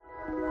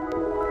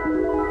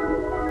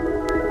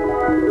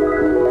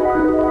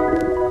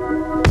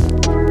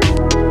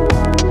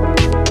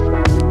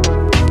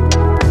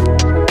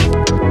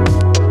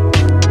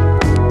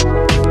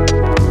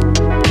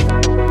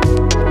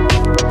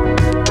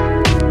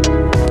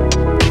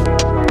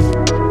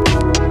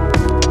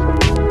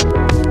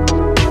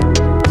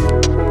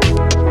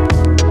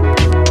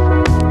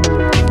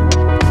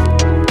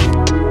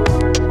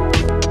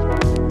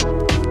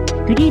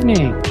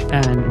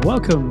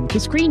welcome to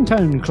Screen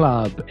Tone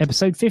Club,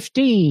 episode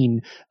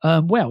 15.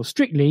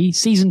 Strictly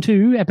season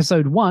 2,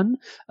 episode 1,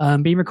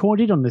 being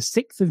recorded on the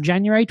 6th of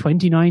January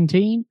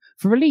 2019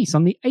 for release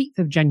on the 8th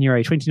of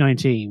January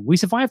 2019. We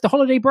survived the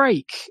holiday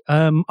break.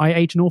 I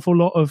ate an awful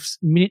lot of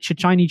miniature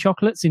shiny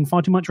chocolates in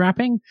far too much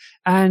wrapping,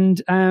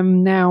 and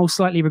am now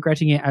slightly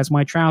regretting it as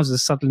my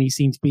trousers suddenly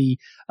seem to be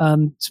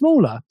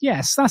smaller.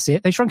 Yes, that's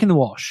it. They shrunk in the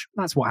wash.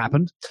 That's what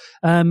happened.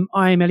 I'm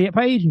Elliot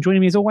Page, and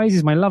joining me as always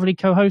is my lovely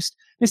co-host,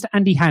 Mr.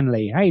 Andy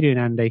Hanley. How you doing,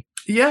 Andy?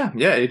 Yeah,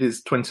 it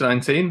is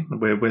 2019.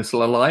 We're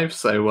still alive,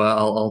 so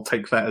I'll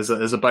take that as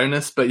a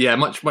bonus. But yeah,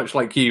 much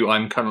like you,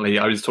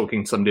 I was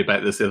talking to somebody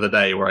about this the other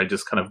day, where I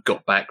just kind of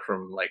got back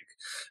from like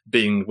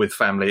being with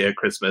family at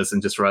Christmas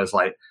and just realized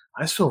like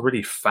I just feel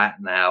really fat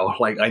now.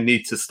 Like I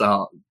need to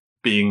start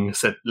being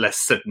less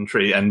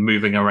sedentary and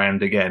moving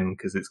around again,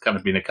 because it's kind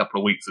of been a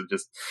couple of weeks of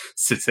just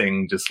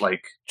sitting, just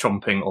like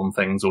chomping on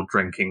things or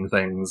drinking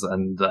things,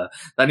 and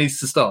that needs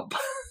to stop.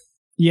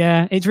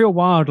 Yeah, it's real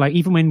wild. Like,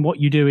 even when what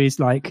you do is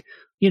like,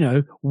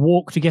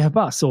 walk to get a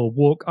bus or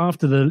walk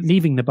after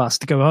leaving the bus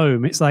to go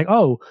home, it's like,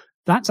 oh,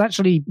 that's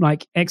actually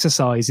like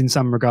exercise in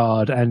some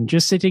regard. And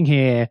just sitting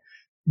here,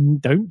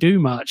 don't do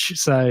much.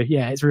 So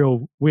yeah, it's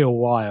real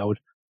wild.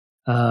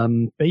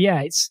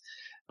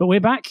 But we're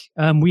back.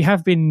 We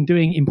have been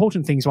doing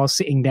important things while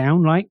sitting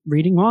down, like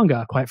reading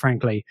manga, quite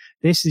frankly.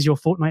 This is your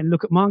fortnightly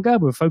look at manga.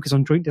 We'll focus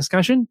on joint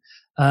discussion.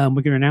 We're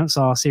going to announce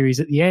our series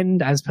at the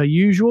end, as per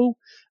usual.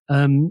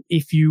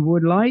 If you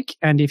would like,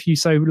 and if you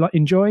so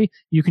enjoy,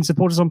 you can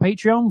support us on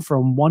Patreon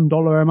from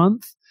 $1 a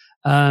month.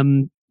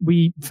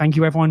 We thank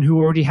you everyone who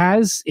already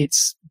has.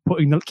 It's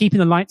keeping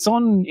the lights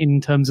on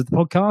in terms of the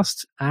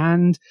podcast,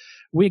 and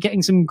we're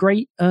getting some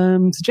great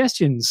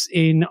suggestions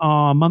in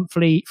our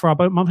monthly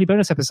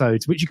bonus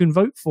episodes, which you can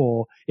vote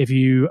for if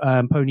you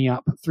pony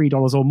up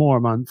 $3 or more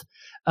a month.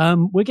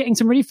 We're getting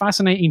some really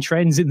fascinating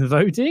trends in the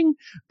voting,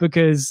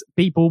 because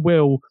people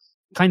will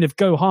kind of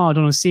go hard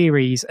on a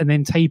series and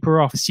then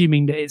taper off,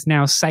 assuming that it's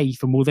now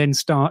safe, and will then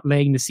start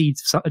laying the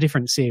seeds for a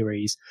different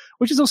series,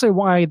 which is also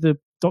why the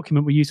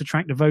document we use to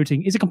track the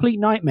voting is a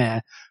complete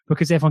nightmare,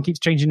 because everyone keeps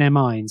changing their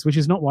minds, which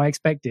is not what I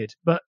expected,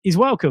 but is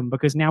welcome,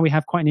 because now we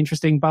have quite an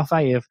interesting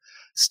buffet of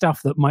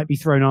stuff that might be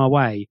thrown our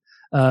way.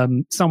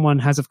 Someone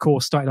has, of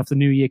course, started off the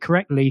new year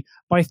correctly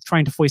by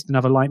trying to foist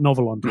another light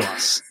novel onto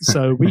us.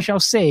 So we shall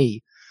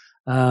see.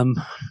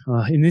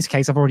 In this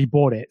case, I've already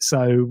bought it,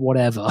 so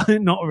whatever.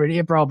 Not really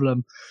a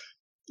problem.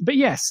 But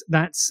yes,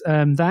 that's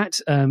that.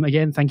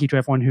 Again, thank you to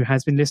everyone who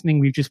has been listening.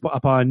 We've just put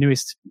up our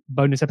newest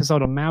bonus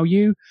episode on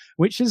Maoyu,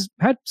 which has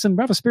had some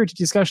rather spirited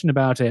discussion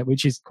about it,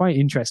 which is quite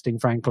interesting,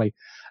 frankly.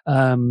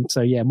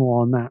 So yeah,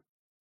 more on that.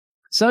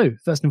 So,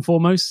 first and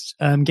foremost,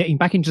 getting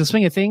back into the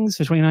swing of things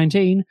for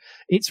 2019,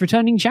 it's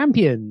returning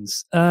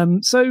champions.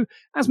 So,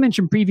 as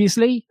mentioned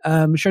previously,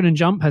 Shonen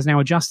Jump has now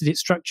adjusted its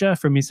structure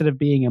from, instead of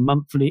being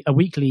a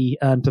weekly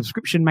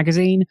subscription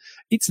magazine,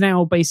 it's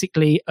now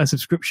basically a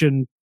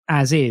subscription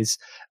as is.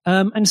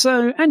 And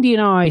so, Andy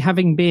and I,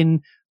 having been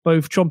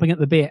both chomping at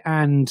the bit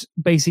and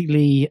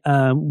basically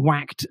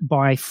whacked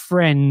by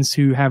friends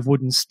who have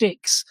wooden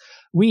sticks,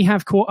 we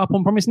have caught up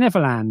on Promised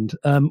Neverland.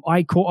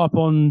 I caught up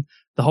on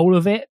the whole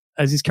of it,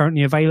 as is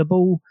currently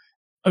available,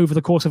 over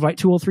the course of like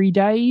 2 or 3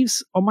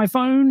 days on my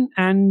phone.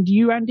 And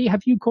you, Andy,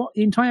 have you caught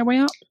the entire way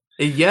up?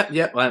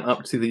 Yep. I'm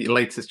up to the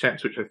latest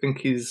chapter, which I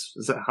think is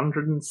it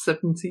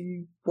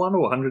 171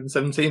 or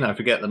 117? I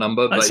forget the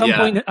number. At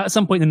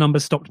some point, the number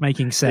stopped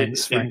making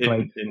sense,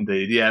 frankly.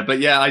 Indeed, yeah. But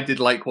yeah, I did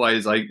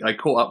likewise. I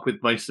caught up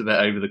with most of it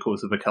over the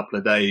course of a couple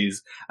of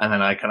days, and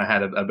then I kind of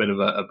had a bit of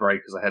a break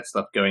because I had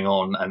stuff going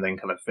on, and then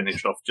kind of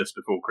finished off just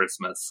before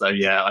Christmas. So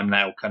yeah, I'm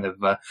now kind of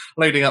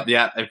loading up the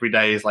app every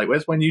day. Is like,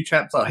 where's my new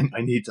chapter? I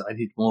need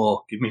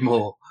more. Give me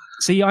more.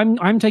 See,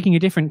 I'm taking a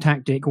different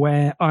tactic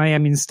where I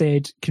am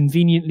instead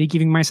conveniently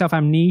giving myself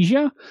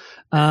amnesia,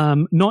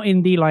 not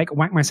in the like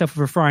whack myself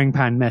with a frying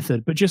pan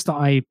method, but just that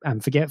I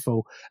am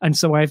forgetful. And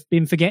so I've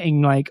been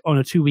forgetting like on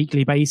a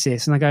 2-weekly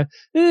basis, and I go,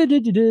 and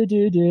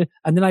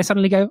then I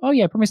suddenly go, oh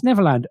yeah, Promised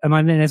Neverland. And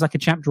then there's like a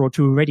chapter or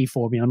two ready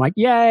for me. And I'm like,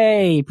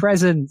 yay,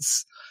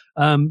 presents,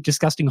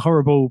 disgusting,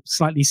 horrible,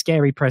 slightly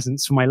scary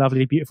presents for my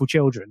lovely, beautiful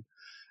children.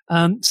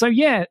 So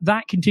yeah,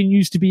 that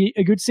continues to be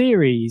a good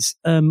series.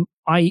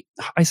 I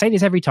say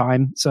this every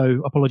time,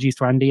 so apologies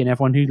to Andy and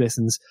everyone who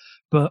listens.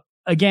 But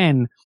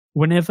again,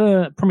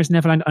 whenever Promised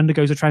Neverland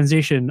undergoes a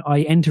transition,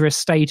 I enter a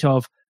state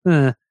of,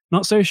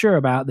 not so sure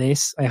about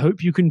this. I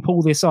hope you can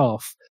pull this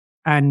off.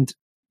 And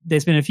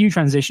there's been a few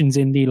transitions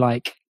in the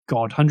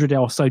 100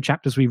 or so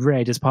chapters we've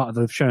read as part of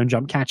the Shonen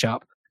Jump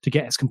catch-up to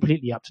get us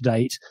completely up to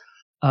date,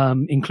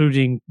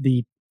 including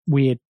the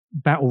weird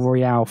Battle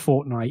Royale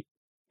Fortnite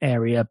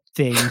area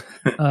thing.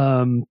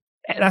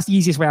 That's the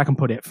easiest way I can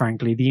put it,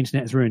 frankly. The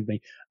internet has ruined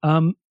me.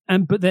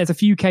 But there's a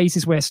few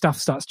cases where stuff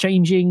starts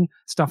changing,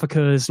 stuff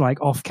occurs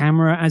off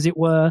camera, as it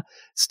were,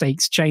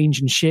 stakes change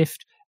and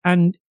shift,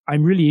 and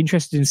I'm really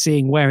interested in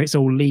seeing where it's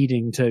all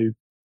leading to.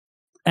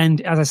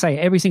 And as I say,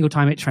 every single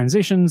time it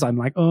transitions, I'm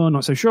like, oh,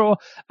 not so sure.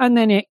 And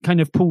then it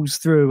kind of pulls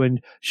through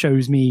and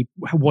shows me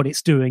what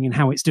it's doing and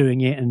how it's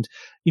doing it. And,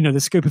 the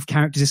scope of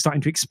characters is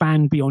starting to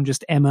expand beyond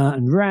just Emma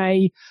and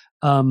Ray.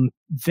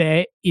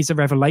 There is a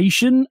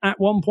revelation at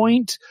one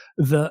point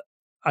that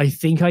I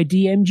think I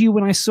DM'd you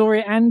when I saw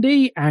it,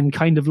 Andy, and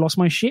kind of lost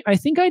my shit. I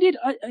think I did.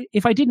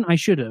 If I didn't, I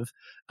should have.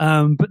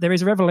 But there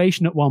is a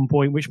revelation at one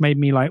point which made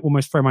me like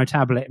almost throw my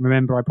tablet and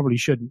remember I probably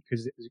shouldn't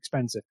because it was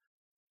expensive.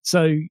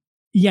 So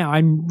yeah,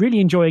 I'm really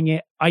enjoying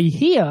it. I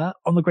hear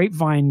on the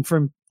grapevine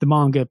from the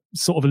manga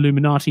sort of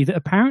Illuminati that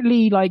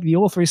apparently like the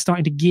author is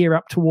starting to gear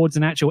up towards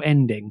an actual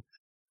ending,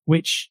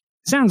 which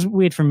sounds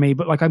weird from me,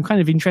 but like I'm kind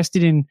of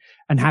interested in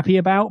and happy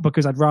about,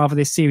 because I'd rather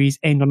this series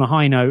end on a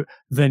high note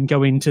than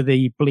go into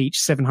the Bleach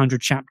 700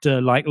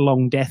 chapter like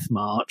long death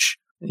march.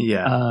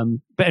 Yeah.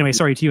 But anyway,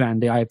 sorry to you,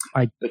 Andy. I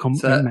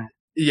compliment that.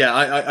 Yeah,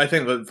 I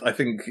think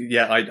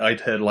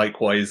I'd heard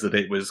likewise that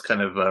it was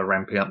kind of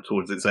ramping up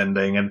towards its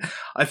ending, and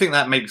I think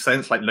that makes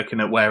sense. Like looking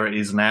at where it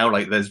is now,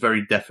 like there's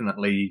very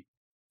definitely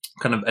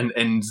kind of an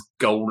end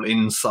goal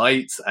in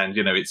sight, and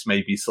it's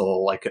maybe sort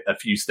of like a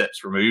few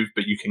steps removed,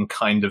 but you can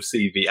kind of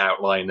see the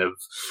outline of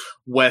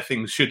where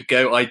things should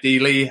go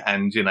ideally,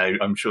 and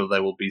I'm sure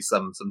there will be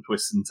some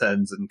twists and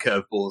turns and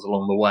curveballs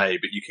along the way,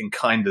 but you can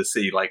kind of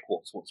see like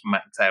what's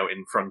mapped out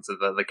in front of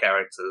the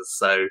characters.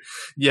 So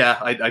yeah,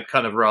 I'd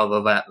kind of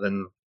rather that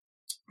than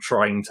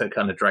trying to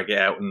kind of drag it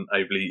out and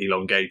overly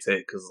elongate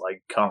it, because I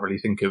can't really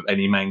think of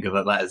any manga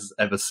that has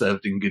ever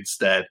served in good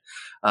stead.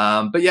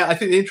 But yeah, I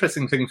think the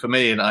interesting thing for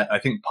me, and I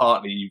think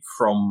partly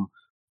from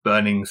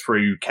burning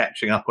through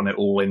catching up on it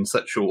all in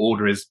such short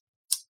order, is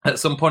at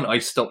some point I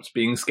stopped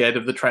being scared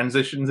of the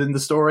transitions in the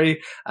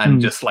story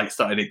and just like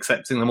started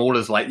accepting them all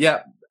as like,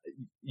 yeah,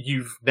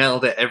 you've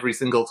nailed it every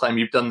single time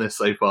you've done this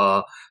so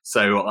far.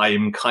 So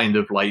I'm kind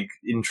of like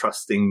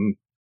entrusting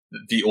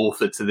the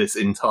author to this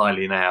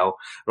entirely now.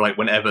 Like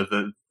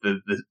whenever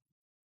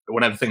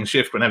whenever things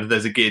shift, whenever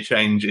there's a gear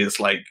change, it's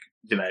like,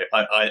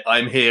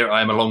 I'm here,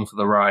 I'm along for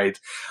the ride.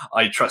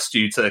 I trust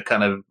you to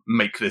kind of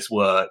make this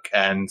work.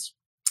 And,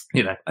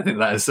 I think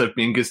that has served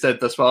me in good stead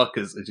thus far,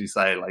 because as you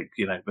say, like,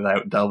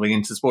 without delving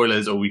into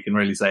spoilers, all we can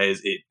really say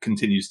is it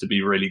continues to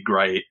be really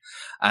great.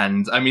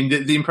 And I mean,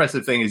 the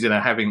impressive thing is,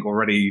 having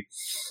already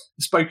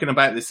spoken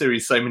about this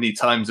series so many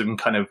times and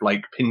kind of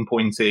like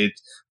pinpointed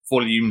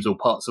volumes or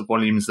parts of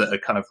volumes that are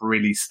kind of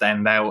really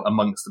stand out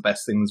amongst the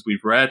best things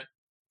we've read,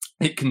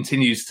 it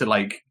continues to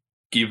like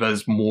give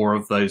us more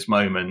of those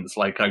moments.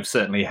 Like I've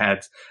certainly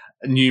had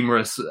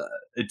numerous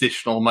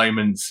additional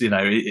moments,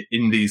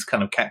 in these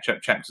kind of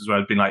catch-up chapters where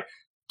I've been like,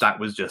 that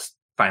was just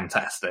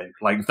fantastic.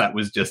 Like that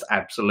was just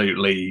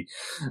absolutely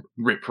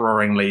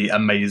rip-roaringly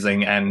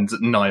amazing and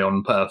nigh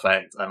on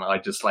perfect. And I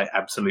just like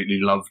absolutely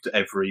loved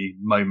every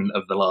moment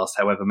of the last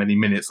however many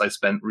minutes I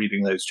spent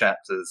reading those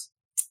chapters.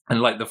 And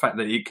like the fact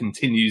that it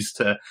continues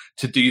to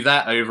do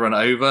that over and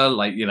over,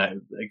 like,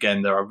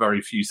 again, there are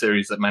very few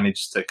series that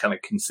manage to kind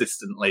of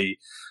consistently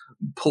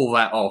pull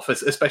that off,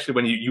 especially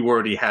when you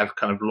already have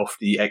kind of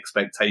lofty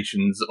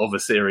expectations of a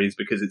series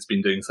because it's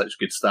been doing such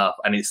good stuff,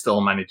 and it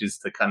still manages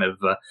to kind of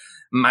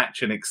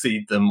match and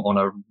exceed them on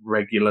a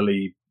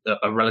relatively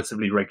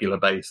regular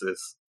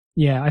basis.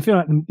 Yeah, I feel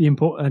like the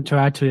important, to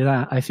add to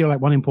that, I feel like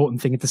one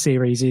important thing of the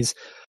series is,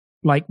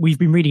 like, we've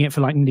been reading it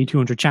for like nearly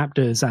 200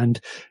 chapters, and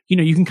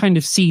you can kind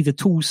of see the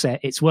tool set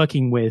it's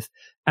working with,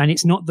 and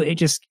it's not that it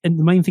just. And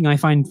the main thing I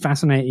find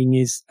fascinating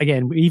is,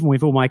 again, even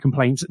with all my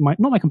complaints,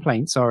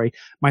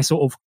 my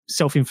sort of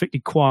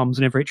self-inflicted qualms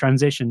whenever it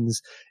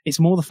transitions, it's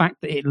more the fact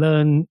that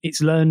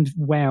it's learned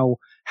well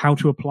how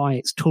to apply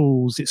its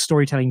tools, its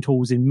storytelling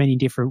tools, in many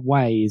different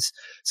ways.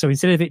 So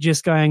instead of it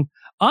just going,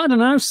 I don't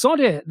know, sod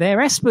it, they're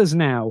espers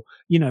now,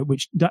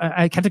 which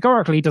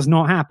categorically does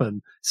not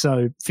happen.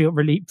 So feel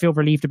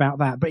relieved about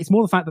that. But it's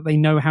more the fact that they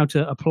know how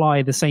to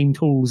apply the same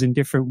tools in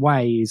different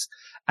ways.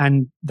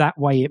 And that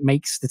way it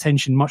makes the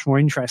tension much more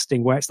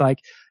interesting, where it's like,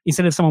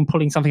 instead of someone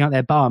pulling something out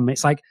their bum,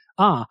 it's like,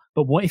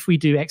 but what if we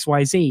do X,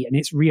 Y, Z? And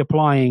it's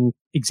reapplying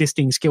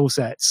existing skill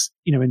sets,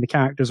 in the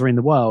characters or in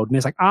the world. And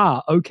it's like,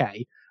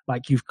 okay,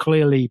 like you've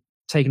clearly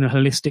taken a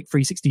holistic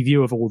 360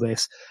 view of all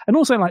this. And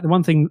also, like, the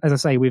one thing, as I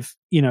say, with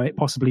it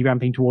possibly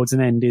ramping towards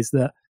an end, is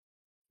that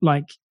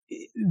like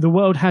the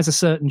world has a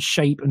certain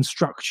shape and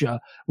structure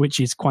which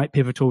is quite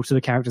pivotal to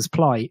the character's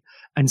plight,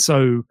 and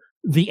so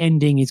the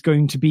ending is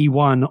going to be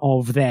one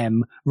of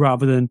them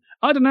rather than,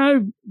 I don't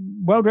know,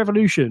 world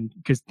revolution,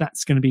 because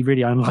that's going to be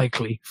really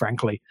unlikely,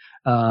 frankly.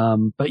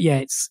 But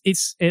yeah,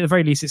 it's at the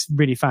very least it's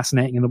really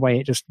fascinating in the way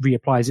it just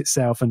reapplies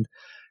itself, and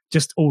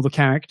just all the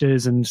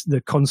characters and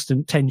the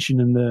constant tension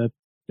and the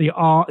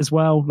art as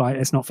well. Like,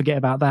 let's not forget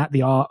about that.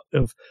 The art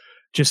of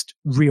just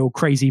real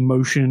crazy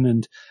motion.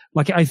 And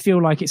like, I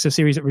feel like it's a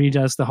series that really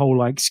does the whole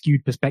like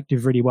skewed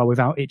perspective really well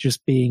without it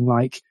just being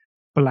like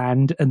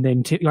bland. And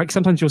then like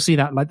sometimes you'll see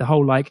that, like the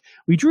whole, like,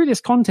 we drew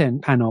this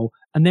content panel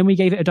and then we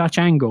gave it a Dutch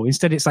angle.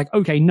 Instead, it's like,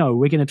 okay, no,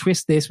 we're going to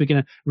twist this. We're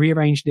going to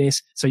rearrange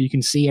this so you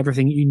can see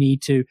everything you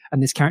need to.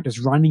 And this character's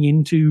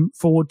running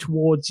forward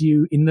towards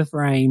you in the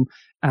frame.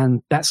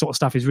 And that sort of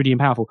stuff is really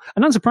powerful.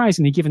 And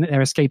unsurprisingly, given that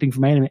they're escaping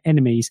from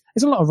enemies,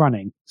 there's a lot of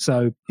running.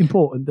 So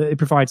important that it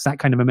provides that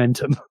kind of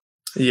momentum.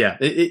 Yeah,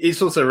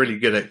 it's also really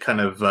good at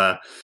kind of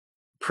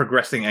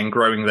progressing and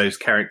growing those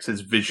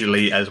characters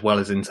visually as well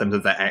as in terms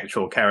of their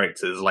actual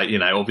characters. Like, you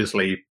know,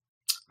 obviously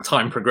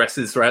time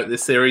progresses throughout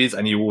this series,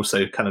 and you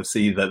also kind of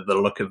see that the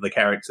look of the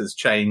characters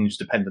change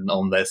dependent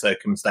on their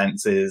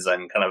circumstances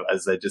and kind of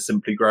as they're just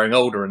simply growing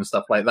older and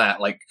stuff like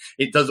that. Like,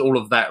 it does all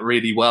of that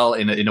really well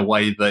in a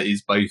way that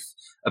is both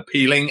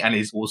appealing and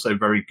is also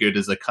very good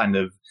as a kind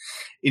of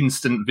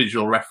instant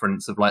visual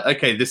reference of like,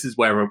 okay, this is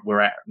where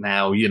we're at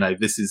now. You know,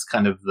 this is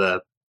kind of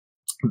the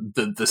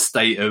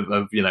state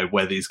of you know,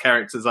 where these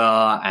characters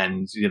are,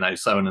 and you know,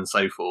 so on and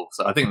so forth.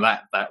 So I think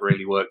that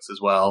really works as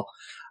well.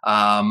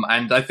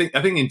 And I think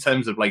in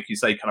terms of, like you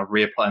say, kind of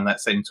reapplying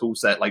that same tool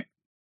set, like,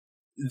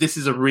 this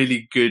is a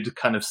really good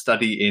kind of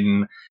study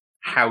in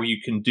how you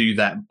can do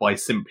that by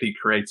simply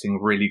creating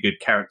really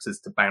good characters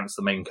to bounce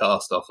the main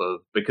cast off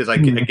of. Because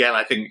again,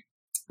 I think,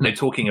 you know,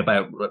 talking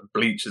about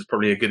Bleach is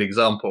probably a good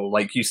example.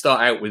 Like, you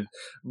start out with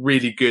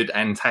really good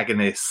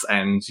antagonists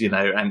and, you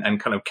know,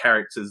 and kind of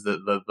characters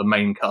that the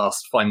main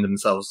cast find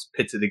themselves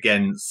pitted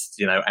against,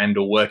 you know, and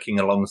or working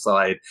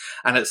alongside.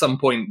 And at some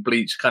point,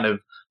 Bleach kind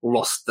of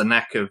lost the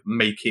knack of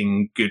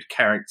making good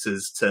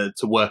characters to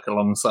work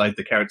alongside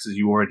the characters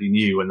you already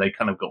knew, and they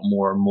kind of got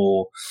more and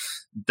more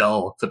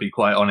dull, to be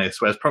quite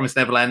honest. Whereas Promised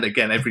Neverland,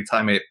 again, every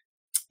time it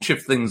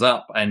shift things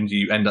up and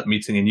you end up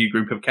meeting a new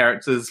group of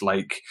characters,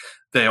 like,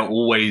 they are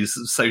always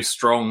so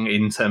strong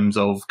in terms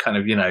of kind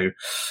of, you know,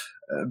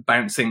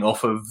 bouncing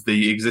off of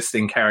the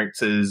existing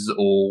characters,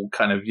 or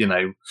kind of, you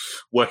know,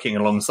 working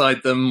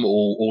alongside them,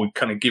 or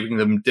kind of giving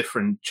them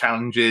different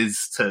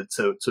challenges to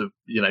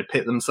you know,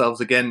 pit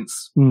themselves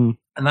against. And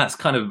that's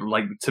kind of,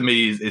 like, to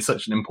me is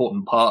such an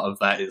important part of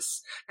that,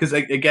 is because,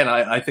 again,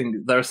 I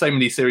think there are so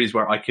many series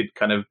where I could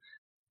kind of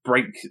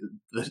break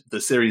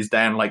the series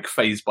down like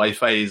phase by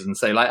phase and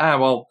say, like,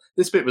 well,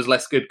 this bit was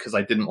less good because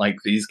I didn't like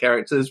these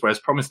characters.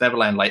 Whereas Promised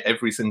Neverland, like,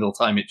 every single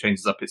time it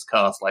changes up its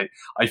cast, like,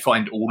 I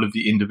find all of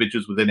the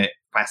individuals within it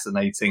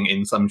fascinating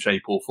in some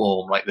shape or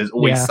form. Like, there's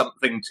always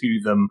something to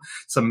them,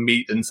 some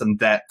meat and some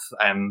depth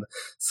and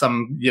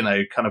some, you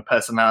know, kind of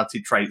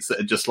personality traits that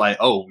are just like,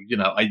 oh, you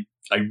know, I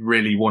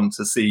really want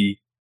to see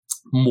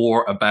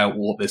more about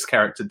what this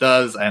character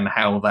does and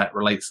how that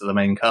relates to the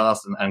main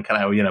cast, and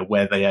kind of, you know,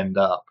 where they end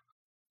up.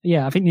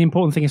 Yeah, I think the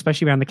important thing,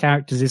 especially around the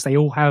characters, is they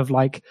all have,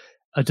 like,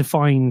 a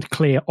defined,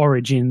 clear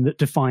origin that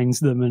defines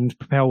them and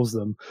propels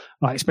them.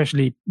 Like,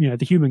 especially, you know,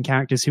 the human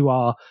characters who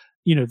are,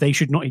 you know, they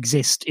should not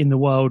exist in the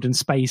world and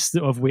space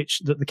of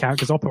which that the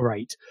characters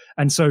operate.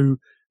 And so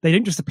they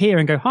don't just appear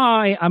and go,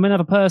 hi, I'm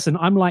another person.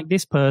 I'm like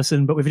this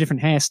person, but with a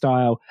different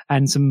hairstyle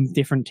and some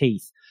different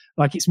teeth.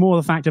 Like, it's more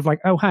the fact of,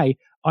 like, oh, hey,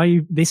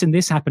 this and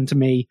this happened to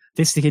me.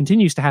 This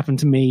continues to happen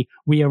to me.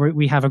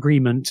 We have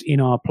agreement in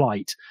our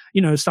plight,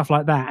 you know, stuff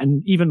like that.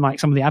 And even,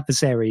 like, some of the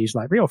adversaries,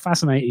 like, real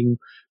fascinating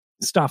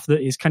stuff that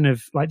is kind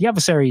of like, the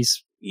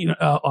adversaries, you know,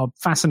 are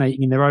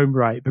fascinating in their own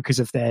right because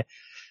of there's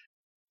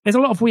a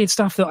lot of weird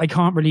stuff that I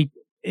can't really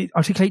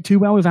articulate too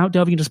well without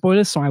delving into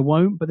spoilers, so I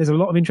won't. But there's a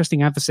lot of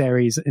interesting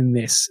adversaries in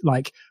this,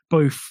 like,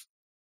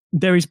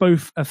 there is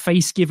both a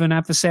face-given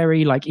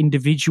adversary, like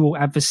individual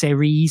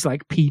adversaries,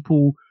 like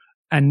people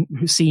and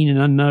seen and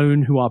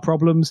unknown who are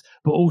problems,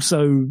 but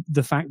also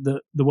the fact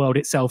that the world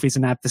itself is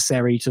an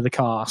adversary to the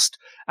cast,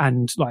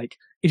 and, like,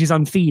 it is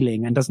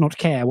unfeeling and does not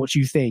care what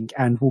you think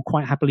and will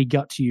quite happily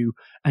gut you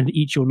and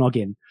eat your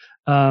noggin.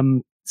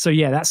 So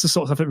yeah, that's the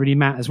sort of stuff that really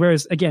matters.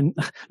 Whereas, again,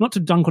 not to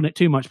dunk on it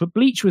too much, but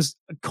Bleach was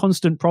a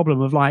constant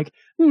problem of, like,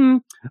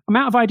 I'm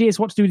out of ideas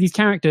what to do with these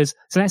characters,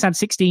 so let's add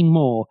 16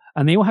 more.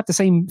 And they all have the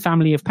same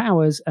family of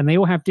powers, and they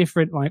all have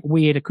different, like,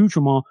 weird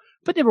accoutrements,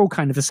 but they're all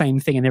kind of the same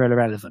thing and they're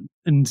irrelevant.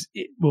 And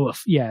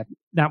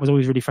that was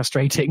always really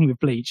frustrating with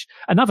Bleach.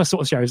 Another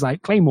sort of shows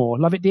like Claymore,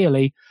 love it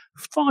dearly.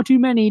 Far too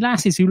many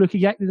lasses who look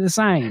exactly the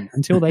same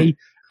until they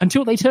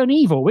turn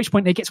evil, at which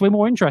point it gets way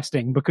more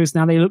interesting because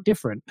now they look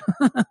different.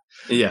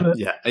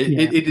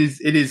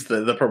 It is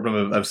the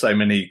problem of so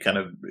many kind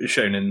of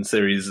shonen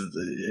series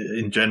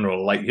in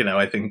general. Like, you know,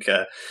 I think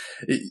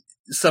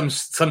some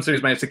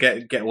series manage to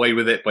get away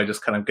with it by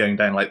just kind of going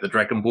down like the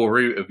Dragon Ball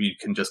route of, you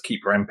can just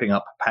keep ramping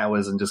up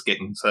powers and just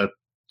getting to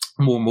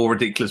more and more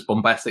ridiculous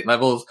bombastic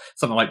levels.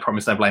 Something like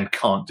Promised Neverland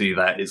can't do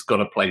that. It's got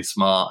to play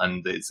smart,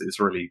 and it's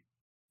really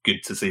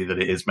good to see that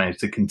it has managed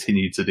to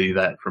continue to do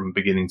that from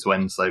beginning to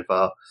end so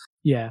far.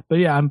 Yeah, but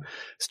yeah, I'm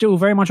still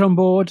very much on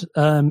board.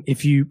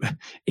 If you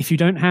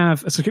don't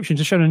have a subscription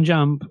to Shonen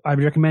Jump, I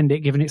would recommend it,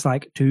 given it's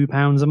like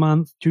 $2 a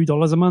month,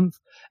 $2 a month,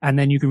 and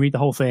then you can read the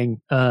whole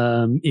thing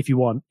if you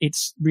want.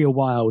 It's real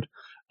wild.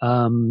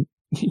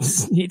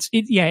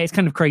 It's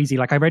kind of crazy.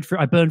 Like, I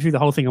burned through the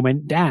whole thing and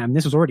went, damn,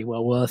 this was already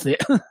well worth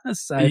it.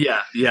 So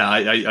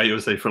I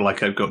also feel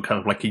like I've got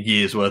kind of like a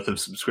year's worth of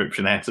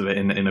subscription out of it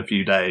in a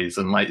few days.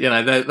 And, like, you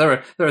know,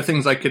 there are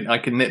things I can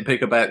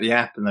nitpick about the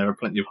app, and there are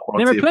plenty of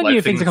quality. There are plenty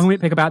of things I can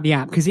nitpick about the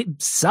app because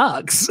it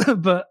sucks,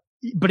 but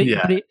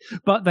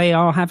but they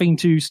are having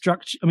to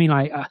structure. I mean,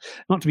 like,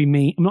 not to be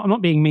mean, I'm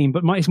not being mean,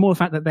 but it's more the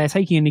fact that they're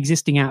taking an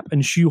existing app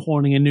and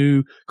shoehorning a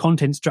new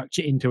content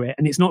structure into it,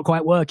 and it's not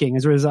quite working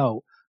as a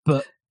result.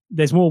 But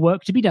there's more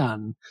work to be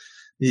done.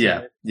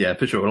 Yeah,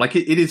 for sure. Like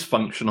it is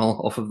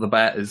functional off of the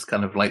bat is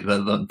kind of like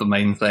the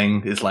main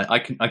thing. Is like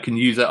I can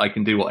use it, I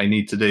can do what I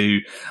need to do.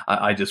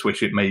 I just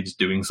wish it made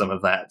doing some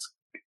of that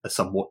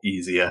somewhat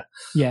easier.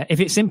 Yeah, if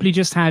it simply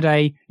just had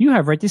a "you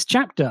have read this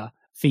chapter"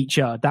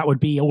 feature, that would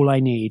be all I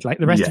need. Like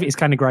the rest of it is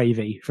kind of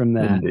gravy from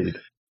there. Indeed.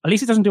 At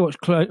least it doesn't do what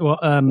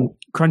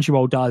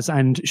Crunchyroll does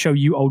and show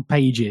you old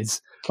pages.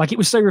 Like it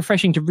was so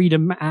refreshing to read a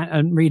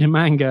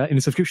manga in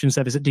a subscription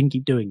service that didn't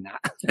keep doing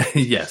that.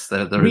 Yes,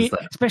 there is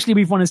that. Especially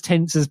with one as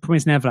tense as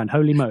Promised Neverland.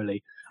 Holy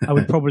moly!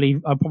 I'd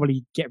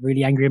probably get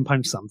really angry and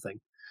punch something.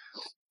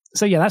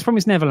 So yeah, that's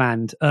Promised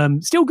Neverland.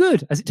 Still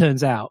good, as it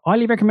turns out.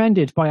 Highly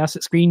recommended by us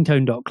at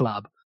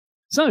ScreenTone.club.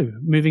 So,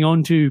 moving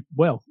on to,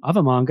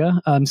 other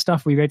manga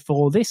stuff we read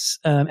for this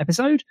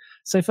episode.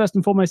 So, first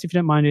and foremost, if you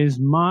don't mind, is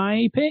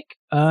my pick.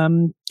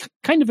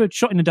 Kind of a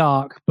shot in the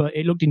dark, but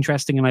it looked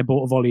interesting and I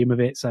bought a volume of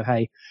it. So,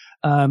 hey,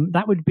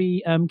 that would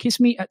be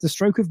Kiss Me at the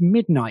Stroke of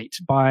Midnight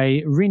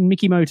by Rin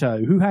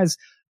Mikimoto, who has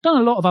done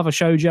a lot of other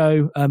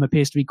shoujo,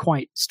 appears to be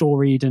quite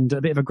storied and a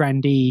bit of a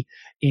grandee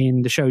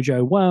in the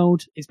shoujo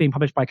world. It's being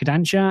published by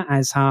Kodansha,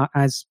 as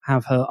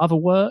have her other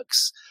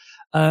works.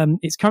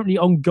 It's currently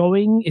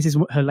ongoing. This is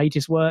her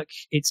latest work.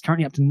 It's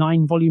currently up to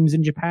 9 volumes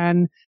in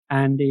Japan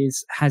and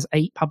has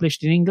 8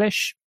 published in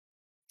English.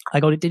 I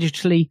got it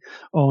digitally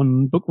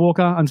on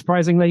Bookwalker,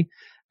 unsurprisingly.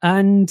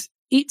 And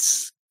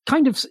it's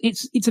kind of,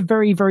 it's a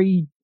very,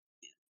 very,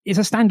 it's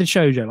a standard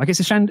shoujo. Like it's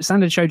a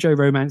standard shoujo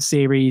romance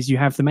series. You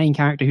have the main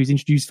character who's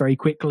introduced very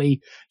quickly.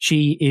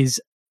 She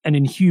is an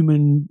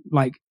inhuman,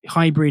 like,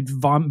 hybrid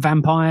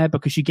vampire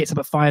because she gets up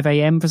at 5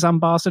 a.m. for some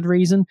bastard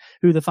reason.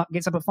 Who the fuck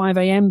gets up at 5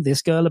 a.m.?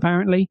 This girl,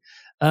 apparently.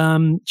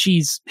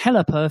 She's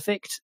hella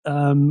perfect,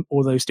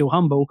 although still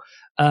humble.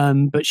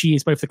 But she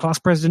is both the class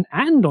president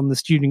and on the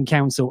student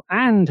council,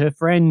 and her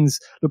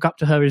friends look up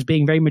to her as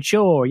being very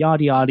mature,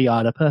 yada, yada,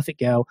 yada. Perfect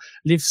girl.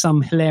 Lives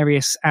some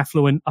hilarious,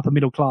 affluent, upper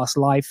middle class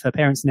life. Her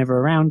parents are never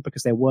around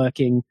because they're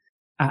working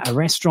at a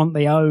restaurant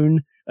they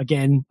own.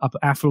 Again,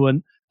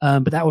 affluent.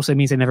 But that also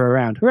means they're never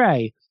around.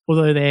 Hooray!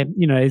 Although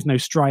there's no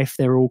strife,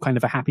 they're all kind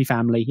of a happy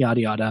family,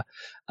 yada yada.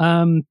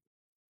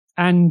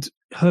 And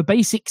her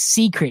basic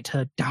secret,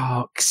 her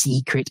dark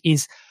secret,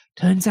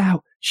 turns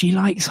out she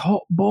likes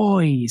hot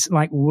boys.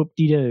 Like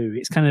whoop-de-doo.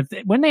 It's kind of,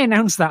 when they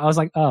announced that, I was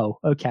like, oh,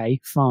 okay,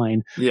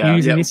 fine. Yeah, you're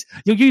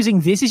using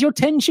this as your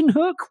tension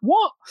hook?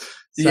 What?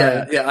 So,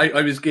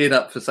 I was geared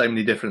up for so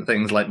many different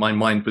things. Like my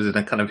mind was in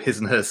a kind of his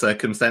and her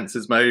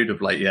circumstances mode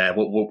of like, yeah,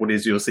 what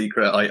is your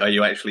secret? Are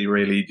you actually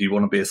really, do you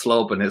want to be a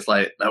slob? And it's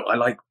like, no, I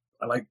like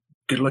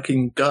good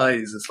looking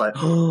guys. It's like,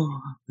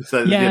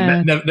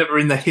 never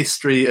in the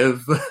history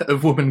of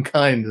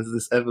womankind has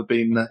this ever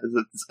been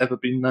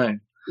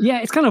known.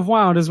 Yeah, it's kind of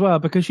wild as well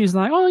because she's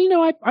like,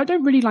 oh, I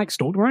don't really like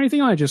stalking or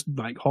anything. I just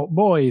like hot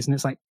boys. And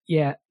it's like,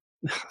 yeah,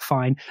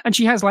 fine. And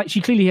she's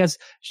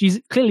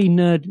clearly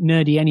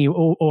nerdy anyway,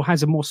 or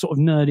has a more sort of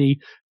nerdy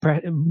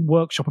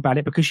workshop about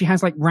it because she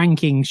has like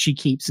rankings she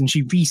keeps and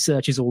she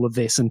researches all of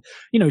this. And,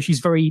 she's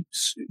very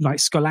like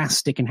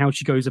scholastic in how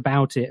she goes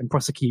about it and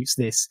prosecutes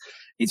this.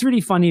 It's really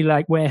funny,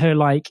 like where her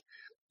like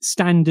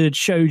standard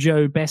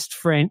shoujo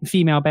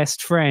female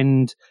best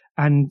friend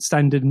and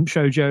standard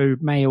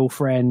shoujo male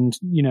friend,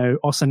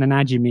 Osan and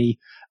Ajimi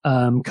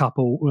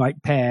couple,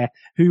 like pair,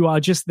 who are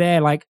just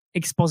there like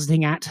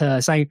expositing at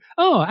her saying,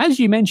 oh, as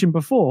you mentioned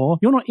before,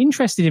 you're not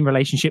interested in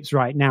relationships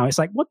right now. It's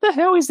like, what the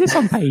hell is this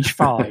on page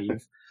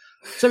 5?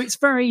 So it's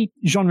very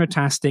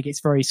genre-tastic.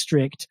 It's very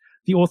strict.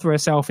 The author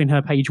herself in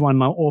her page 1,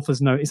 my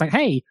author's note, is like,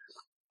 hey,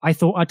 I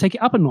thought I'd take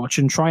it up a notch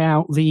and try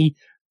out the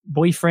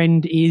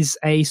boyfriend is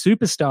a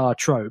superstar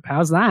trope.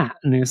 How's that?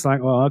 And it's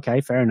like, well, okay,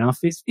 fair enough.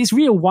 It's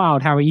real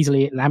wild how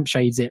easily it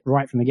lampshades it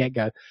right from the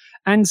get-go.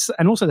 And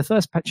also the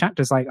first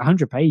chapter is like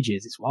 100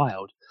 pages. It's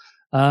wild.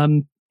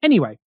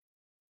 Anyway,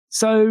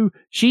 so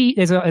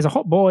there's a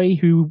hot boy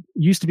who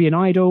used to be an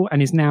idol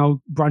and is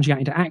now branching out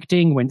into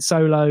acting, went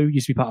solo,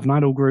 used to be part of an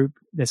idol group.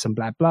 There's some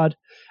bad blood.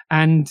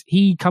 And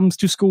he comes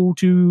to school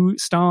to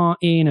star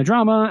in a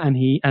drama,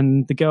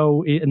 and the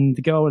girl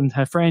and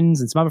her friends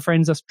and some other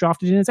friends are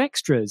drafted in as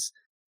extras.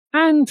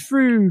 And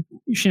through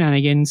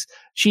shenanigans,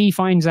 she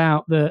finds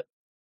out that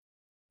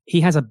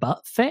he has a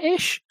butt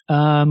fetish,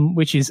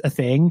 which is a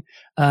thing.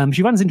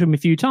 She runs into him a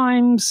few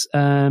times.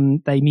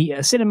 They meet at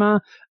a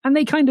cinema, and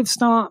they kind of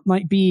start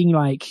like being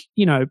like,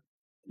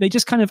 they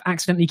just kind of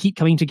accidentally keep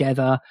coming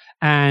together.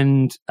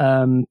 And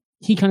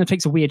he kind of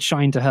takes a weird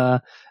shine to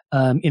her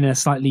in a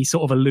slightly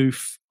sort of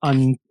aloof,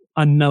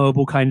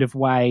 unknowable kind of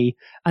way.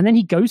 And then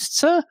he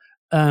ghosts her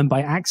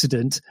by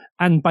accident.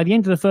 And by the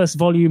end of the first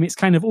volume, it's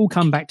kind of all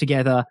come back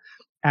together.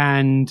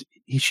 And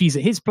she's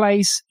at his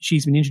place.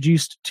 She's been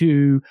introduced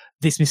to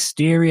this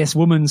mysterious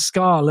woman,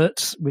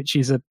 Scarlet, which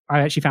is I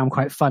actually found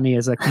quite funny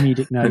as a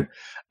comedic note.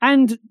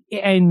 And it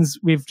ends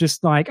with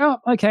just like, oh,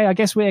 okay, I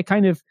guess we're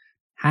kind of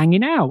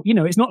hanging out.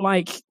 It's not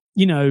like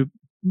you know,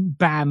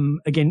 bam,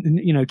 again,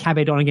 you know,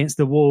 Cabed on against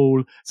the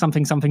wall,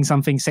 something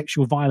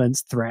sexual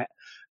violence threat.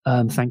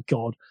 Thank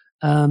God.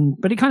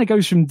 But it kind of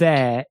goes from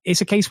there.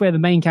 It's a case where the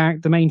main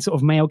sort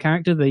of male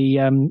character,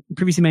 the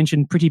previously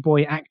mentioned pretty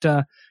boy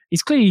actor,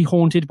 is clearly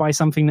haunted by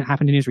something that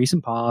happened in his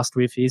recent past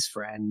with his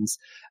friends.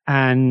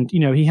 And, you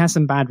know, he has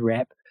some bad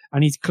rep,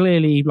 and he's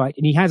clearly like,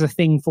 and he has a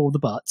thing for the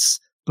butts,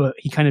 but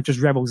he kind of just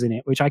revels in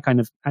it, which I kind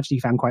of actually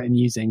found quite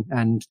amusing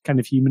and kind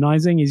of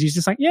humanizing. Is he's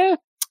just like, yeah,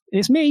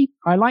 it's me.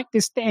 I like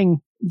this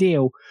thing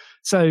deal.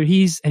 So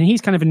he's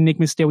kind of an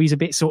enigma still. He's a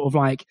bit sort of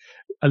like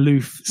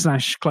aloof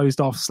 /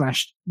 closed off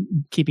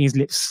 / keeping his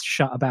lips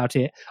shut about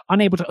it,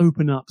 unable to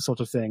open up sort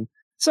of thing.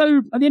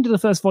 So at the end of the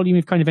first volume,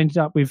 we've kind of ended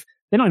up with,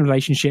 they're not in a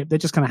relationship. They're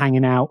just kind of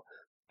hanging out.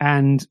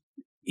 And,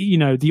 you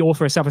know, the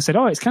author herself has said,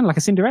 oh, it's kind of like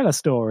a Cinderella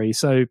story.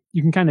 So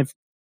you can kind of,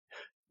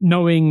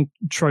 knowing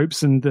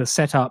tropes and the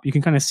setup, you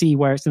can kind of see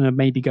where it's going to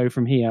maybe go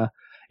from here.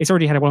 It's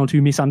already had 1 or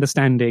 2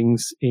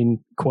 misunderstandings in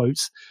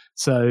quotes.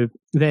 So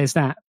there's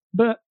that.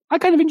 But I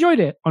kind of enjoyed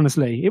it,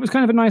 honestly. It was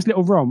kind of a nice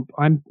little romp.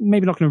 I'm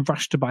maybe not going to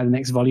rush to buy the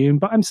next volume,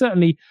 but I'm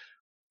certainly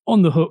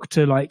on the hook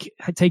to like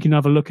take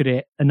another look at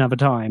it another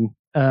time.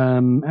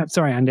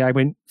 Sorry, Andy, I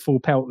went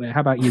full pelt there.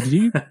 How about you? Did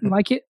you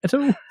like it at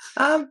all?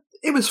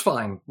 It was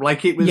fine.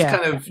 Like, it was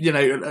kind of, you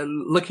know,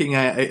 looking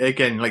at it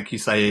again, like you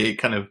say, it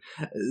kind of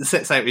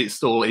sets out its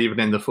stall even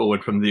in the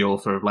forward from the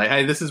author of like,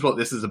 hey, this is what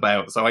this is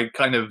about. So I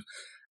kind of,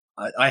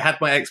 I had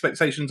my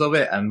expectations of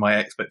it, and my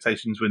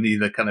expectations were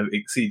neither kind of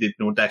exceeded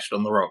nor dashed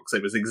on the rocks.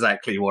 It was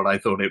exactly what I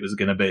thought it was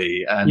going to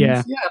be. And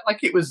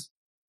like it was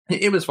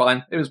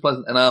fine. It was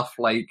pleasant enough.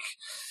 Like,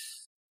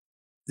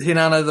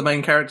 Hinata, the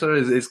main character,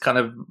 is kind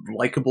of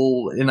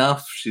likable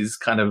enough. She's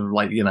kind of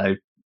like, you know,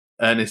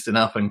 earnest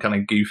enough and kind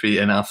of goofy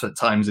enough at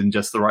times in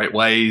just the right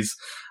ways.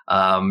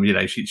 You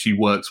know, she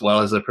works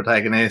well as a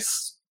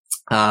protagonist.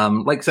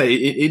 Like I say,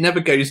 it never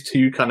goes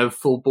too kind of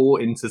full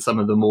bore into some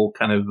of the more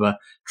kind of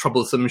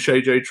troublesome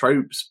shoujo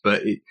tropes,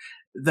 but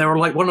there are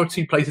like 1 or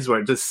 2 places where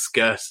it just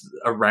skirts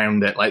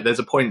around it. Like, there's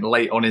a point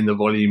late on in the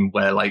volume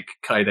where like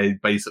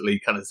Kaede basically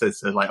kind of says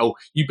to like, oh,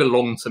 you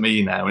belong to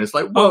me now. And it's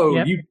like,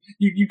 whoa,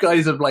 you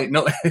guys have like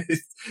not,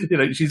 you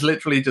know, she's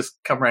literally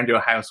just come around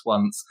your house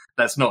once.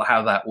 That's not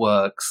how that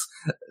works.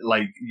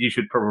 Like, you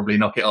should probably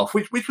knock it off,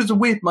 which was a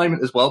weird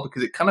moment as well,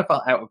 because it kind of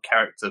felt out of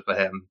character for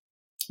him.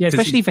 Yeah,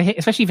 especially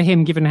for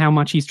him, given how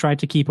much he's tried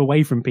to keep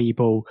away from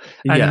people.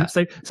 And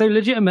so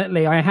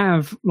legitimately, I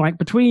have like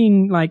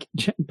between like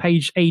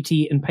page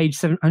 80 and page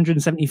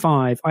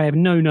 775, I have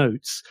no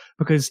notes,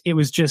 because it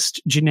was just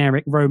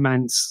generic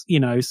romance, you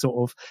know,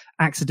 sort of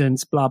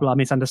accidents, blah blah,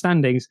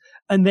 misunderstandings.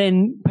 And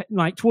then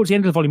like towards the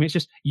end of the volume, it's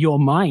just, you're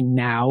mine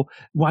now.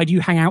 Why do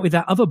you hang out with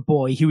that other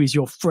boy who is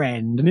your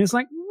friend? And it's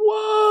like,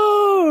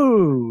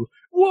 whoa,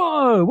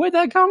 where'd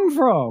that come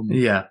from?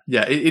 Yeah,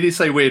 it is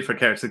so weird for a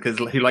character, because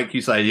he, like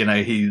you say, you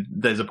know,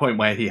 there's a point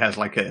where he has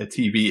like a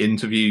TV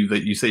interview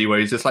that you see where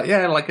he's just like,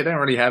 yeah, like, I don't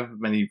really have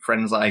many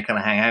friends that I kind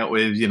of hang out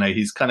with. You know,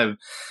 he's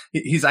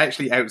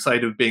actually,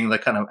 outside of being the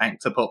kind of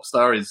actor pop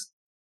star, is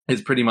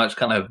pretty much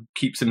kind of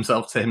keeps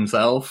himself to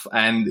himself,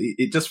 and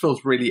it just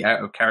feels really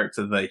out of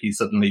character that he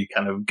suddenly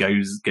kind of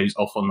goes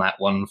off on that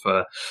one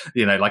for,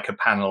 you know, like a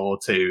panel or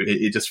 2.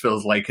 It just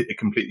feels like a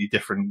completely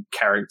different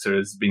character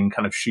has been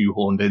kind of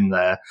shoehorned in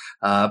there.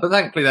 But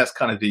thankfully, that's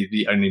kind of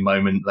the only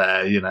moment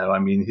there. You know, I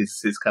mean,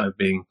 his kind of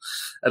being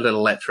a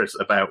little lecherous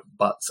about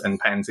butts and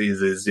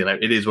panties is, you know,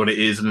 it is what it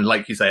is, and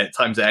like you say, at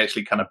times it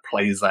actually kind of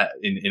plays that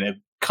in a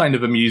kind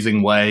of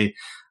amusing way.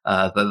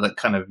 That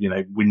kind of, you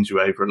know, wins you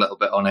over a little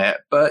bit on it.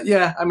 But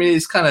yeah, I mean,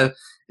 it's kind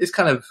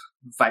of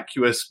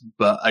vacuous,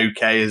 but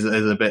okay as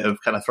a bit of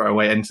kind of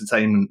throwaway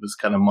entertainment was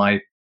kind of my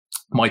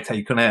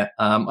take on it.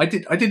 I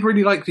did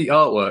really like the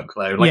artwork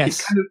though. Like,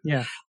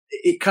 yes.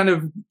 It kind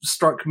of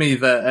struck me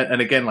that,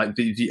 and again, like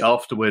the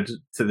afterward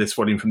to this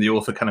volume from the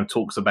author kind of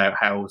talks about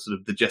how sort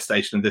of the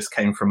gestation of this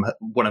came from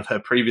one of her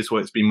previous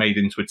works being made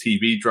into a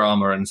TV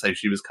drama. And so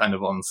she was kind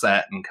of on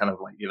set and kind of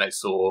like, you know,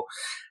 saw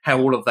how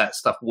all of that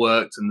stuff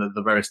worked and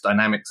the various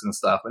dynamics and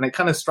stuff. And it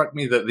kind of struck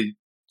me that the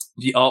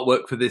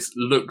artwork for this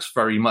looks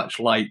very much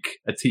like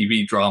a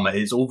TV drama.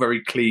 It's all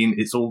very clean.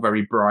 It's all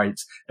very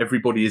bright.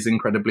 Everybody is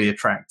incredibly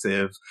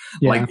attractive.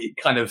 Yeah. Like, it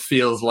kind of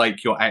feels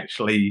like you're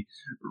actually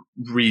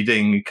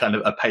reading kind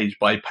of a page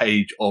by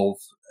page of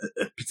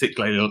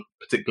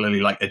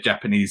particularly like a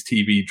Japanese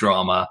TV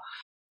drama.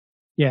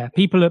 Yeah,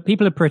 people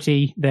are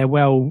pretty. They're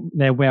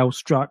well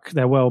struck.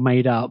 They're well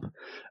made up.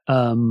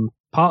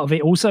 Part of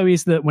it also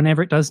is that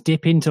whenever it does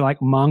dip into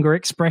like manga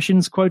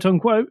expressions, quote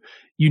unquote,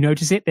 you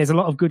notice it. There's a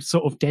lot of good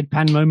sort of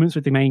deadpan moments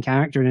with the main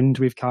character and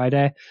with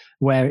Kaede,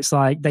 where it's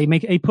like they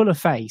pull a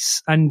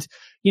face, and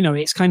you know,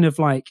 it's kind of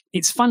like,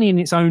 it's funny in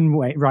its own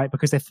way, right?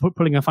 Because they're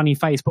pulling a funny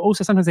face, but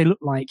also sometimes they look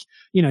like,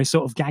 you know,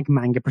 sort of gag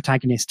manga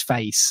protagonist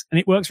face, and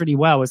it works really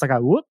well. It's like,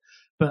 oh, whoop.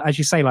 But as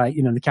you say, like,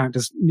 you know, the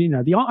characters, you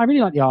know, the art, I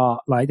really like the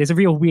art. Like, there's a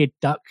real weird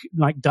duck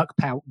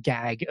pout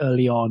gag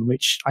early on,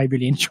 which I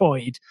really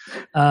enjoyed.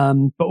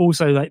 But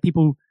also, like,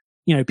 people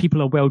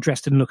people are well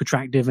dressed and look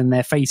attractive, and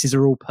their faces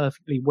are all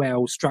perfectly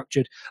well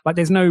structured. Like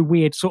there's no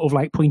weird sort of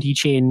like pointy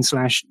chin /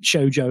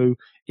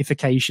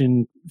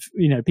 shoujo-ification.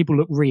 People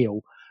look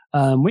real.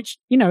 Which,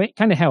 it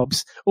kind of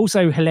helps.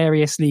 Also,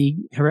 hilarious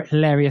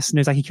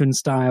Nozaki-kun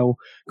style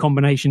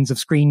combinations of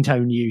screen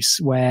tone use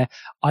where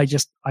I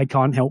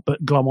can't help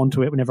but glom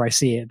onto it whenever I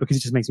see it because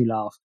it just makes me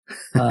laugh.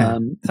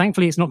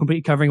 Thankfully, it's not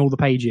completely covering all the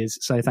pages,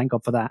 so thank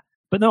God for that.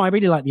 But no, I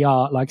really like the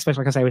art,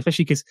 especially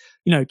because,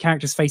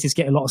 characters' faces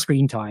get a lot of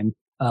screen time,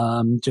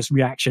 just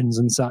reactions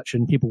and such,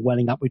 and people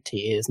welling up with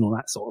tears and all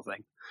that sort of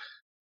thing.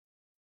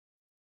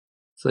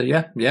 So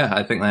yeah,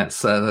 I think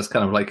that's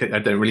kind of like, I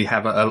don't really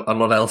have a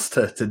lot else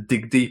to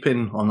dig deep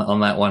in on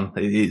that one.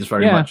 It's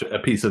very much a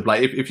piece of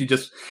like, if you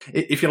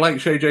like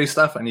shoujo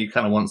stuff and you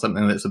kind of want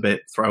something that's a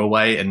bit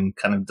throwaway and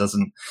kind of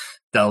doesn't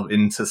delve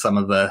into some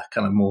of the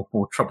kind of more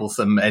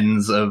troublesome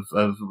ends of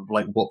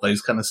like what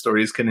those kind of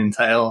stories can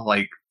entail,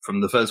 like from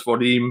the first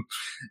volume,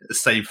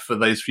 save for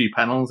those few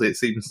panels, it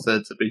seems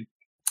to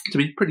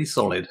be pretty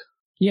solid.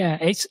 Yeah,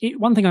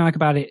 one thing I like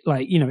about it,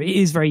 it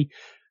is very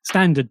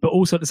standard, but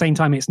also at the same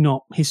time it's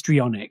not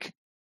histrionic.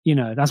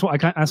 That's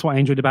what I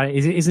enjoyed about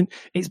it.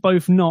 It's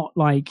both not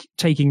like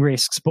taking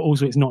risks, but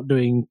also it's not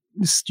doing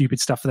stupid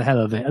stuff for the hell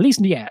of it, at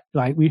least yet.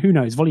 Who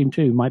knows, volume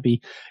 2 might be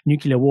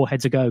nuclear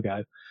warheads a go.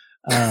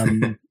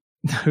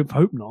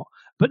 Hope not,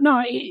 but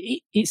no,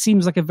 it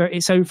seems like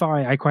so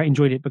far I quite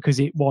enjoyed it because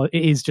it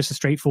is just a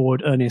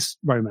straightforward earnest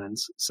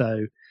romance.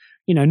 So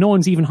no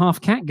one's even half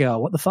cat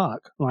girl. What the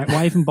fuck,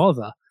 why even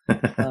bother?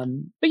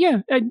 But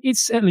yeah,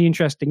 it's certainly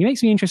interesting. It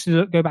makes me interested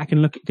to go back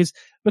and look, because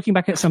looking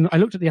back at I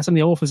looked at some of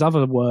the author's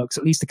other works,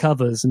 at least the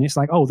covers, and it's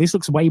like, oh, this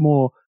looks way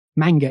more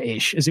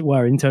manga-ish, as it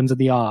were, in terms of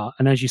the art.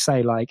 And as you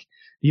say, like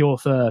the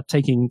author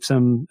taking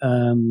some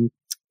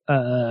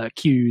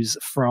cues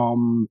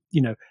from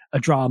a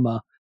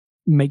drama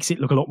makes it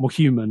look a lot more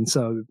human.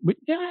 So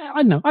yeah,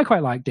 I don't know, I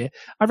quite liked it.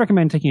 I'd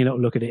recommend taking a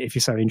little look at it if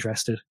you're so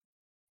interested.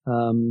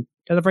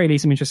 At the very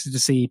least, I'm interested to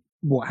see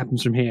what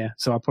happens from here.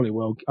 So I probably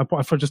will.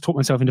 I'll just talk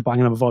myself into buying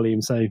another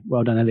volume. So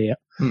well done, Elliot.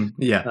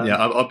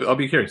 I'll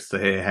be curious to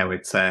hear how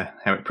it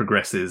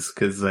progresses,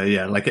 because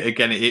like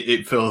again,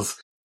 it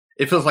feels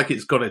like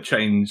it's got to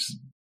change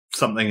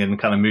something and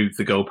kind of move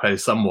the goalpost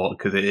somewhat,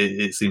 because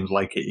it seems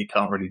like it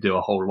can't really do a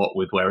whole lot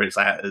with where it's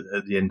at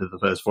the end of the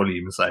first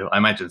volume. So I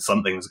imagine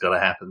something's got to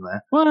happen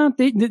there. Well,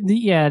 they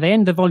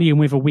end the volume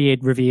with a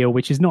weird reveal,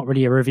 which is not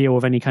really a reveal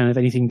of any kind of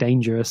anything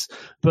dangerous,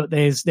 but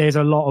there's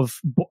a lot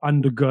of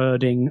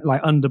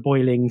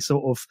underboiling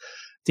sort of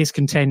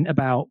discontent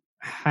about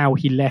how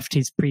he left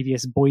his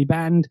previous boy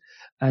band,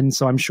 and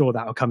so I'm sure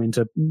that will come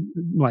into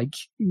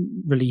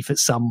relief at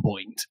some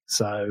point.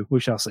 So we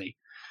shall see.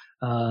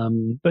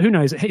 But who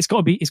knows? It's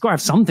got to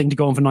have something to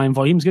go on for 9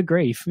 volumes. Good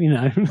grief,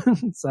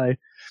 So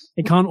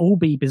it can't all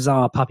be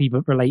bizarre puppy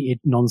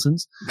related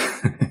nonsense.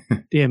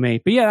 Dear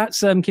me. But yeah, that's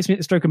Kiss Me at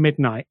the Stroke of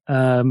Midnight.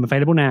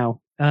 Available now.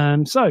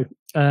 So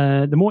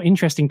the more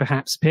interesting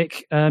perhaps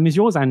pick is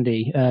yours,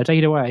 Andy. Take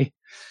it away.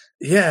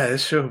 Yeah, it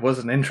sure was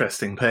an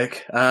interesting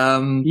pick.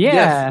 Yeah.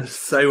 Yes.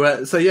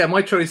 So yeah,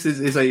 my choice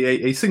is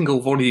a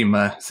single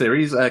volume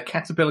series,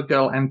 Caterpillar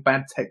Girl and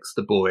Bad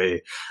Texter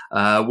Boy,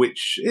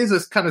 which is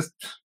a kind of,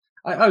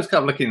 I was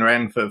kind of looking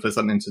around for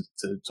something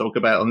to talk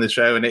about on this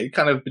show, and it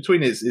kind of,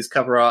 between its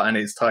cover art and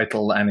its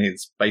title and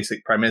its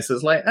basic premise,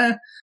 is like,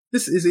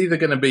 this is either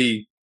going to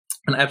be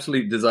an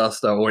absolute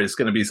disaster or it's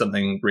going to be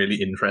something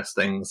really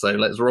interesting. So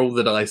let's roll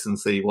the dice and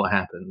see what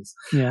happens.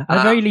 Yeah, at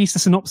the very least, the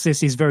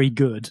synopsis is very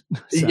good.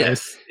 So.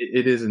 Yes,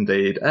 it is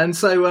indeed. And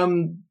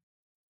so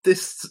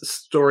this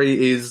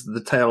story is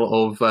the tale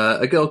of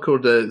a girl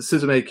called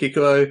Suzume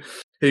Kikuo,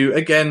 who,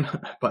 again,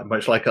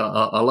 much like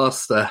our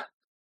last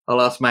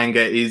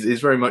manga, is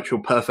very much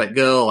your perfect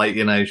girl. Like,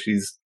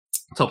 she's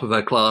top of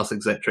her class,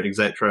 etc.,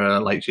 etc.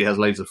 Like, she has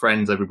loads of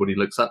friends. Everybody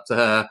looks up to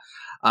her.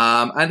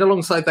 And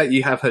alongside that,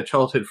 you have her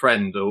childhood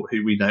friend, or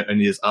who we know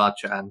only as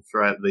Archan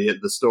throughout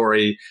the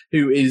story,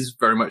 who is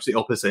very much the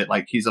opposite.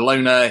 Like, he's a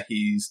loner.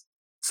 He's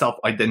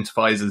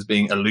self-identifies as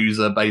being a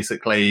loser,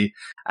 basically,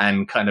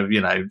 and kind of,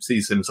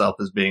 sees himself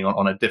as being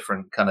on a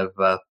different kind of,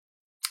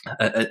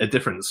 a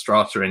different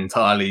strata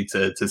entirely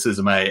to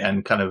Suzume,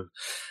 and kind of,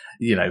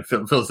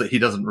 feels that he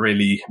doesn't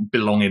really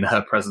belong in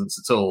her presence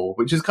at all,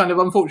 which is kind of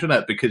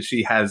unfortunate because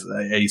she has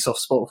a soft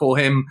spot for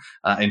him.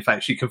 In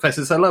fact, she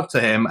confesses her love to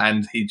him,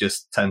 and he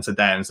just turns her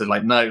down and says,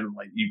 like, no,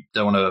 like, you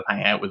don't want to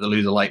hang out with a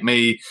loser like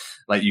me.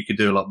 Like, you could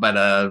do a lot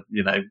better,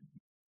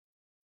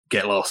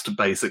 get lost,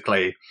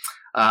 basically.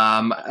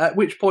 At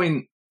which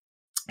point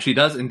she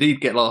does indeed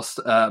get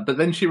lost, but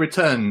then she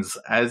returns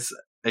as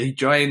a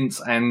giant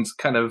and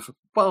kind of,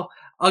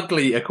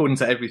 ugly according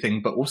to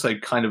everything, but also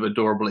kind of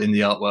adorable in the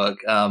artwork,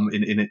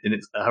 in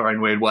her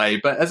own weird way,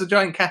 but as a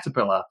giant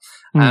caterpillar.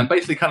 And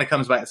basically kind of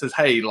comes back and says,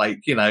 hey,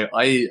 like,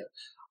 I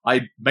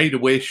made a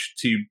wish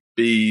to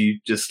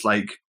be just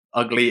like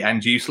ugly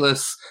and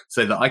useless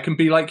so that I can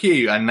be like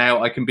you, and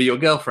now I can be your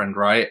girlfriend,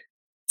 right?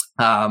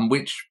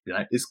 Which,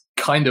 is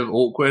kind of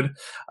awkward.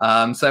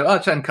 So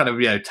Archan kind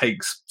of,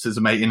 takes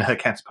Suzume in her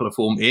caterpillar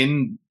form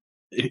in,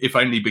 if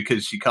only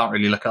because she can't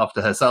really look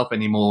after herself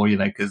anymore,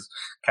 because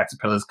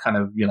caterpillars kind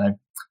of,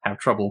 have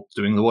trouble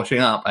doing the washing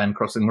up and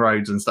crossing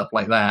roads and stuff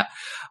like that.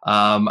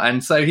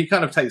 And so he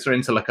kind of takes her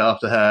in to look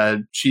after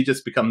her. She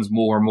just becomes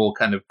more and more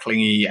kind of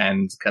clingy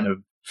and kind of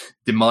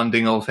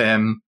demanding of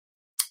him.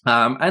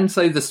 And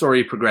so the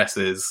story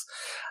progresses.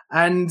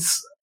 And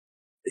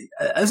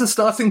as a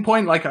starting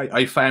point, like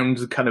I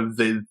found kind of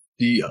the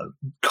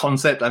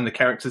concept and the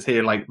characters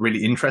here like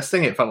really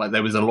interesting. It felt like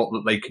there was a lot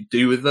that they could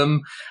do with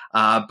them.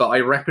 But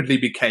I rapidly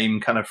became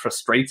kind of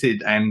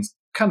frustrated and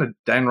kind of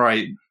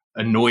downright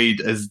annoyed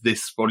as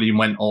this volume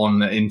went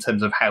on in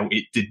terms of how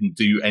it didn't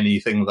do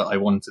anything that I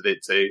wanted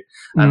it to.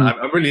 And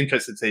I'm really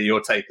interested to hear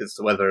your take as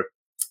to whether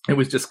it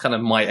was just kind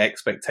of my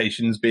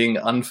expectations being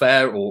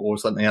unfair or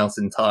something else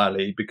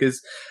entirely.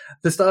 Because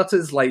for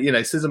starters, like,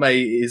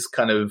 Suzume is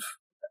kind of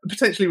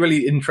potentially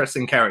really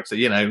interesting character,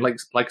 like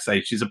I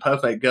say, she's a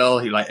perfect girl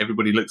who like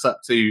everybody looks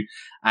up to,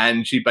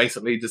 and she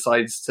basically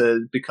decides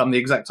to become the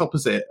exact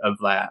opposite of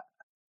that.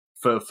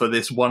 For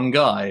this one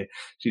guy,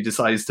 she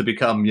decides to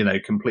become,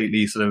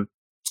 completely sort of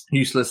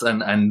useless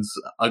and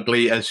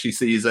ugly as she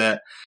sees it.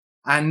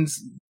 And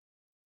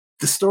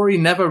the story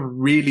never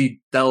really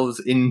delves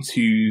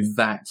into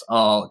that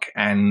arc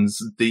and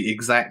the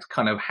exact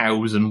kind of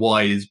hows and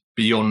whys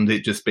beyond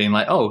it just being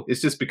like, oh,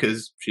 it's just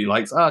because she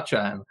likes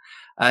Ah-chan.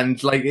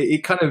 And like,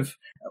 it kind of,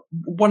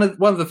 one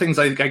of the things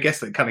I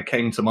guess that kind of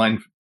came to mind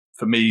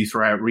for me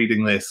throughout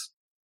reading this,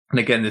 and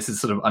again, this is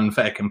sort of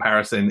unfair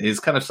comparison, is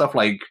kind of stuff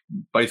like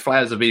both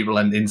Flowers of Evil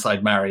and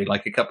Inside Mary,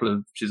 like a couple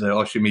of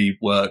Shizuo Oshimi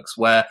works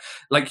where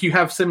like you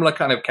have similar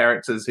kind of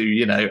characters who,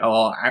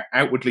 are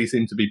outwardly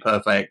seem to be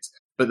perfect,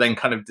 but then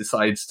kind of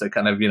decides to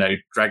kind of,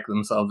 drag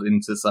themselves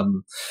into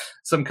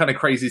some kind of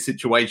crazy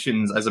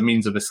situations as a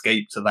means of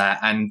escape to that.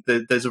 And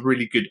there's a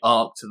really good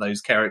arc to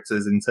those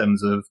characters in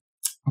terms of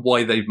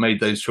why they've made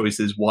those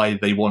choices, why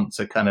they want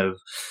to kind of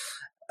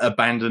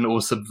abandon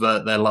or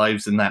subvert their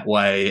lives in that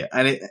way.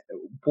 And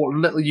what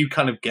little you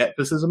kind of get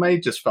for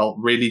Suzume just felt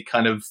really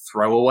kind of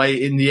throwaway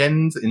in the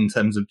end, in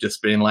terms of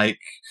just being like,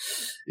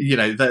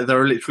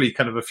 there are literally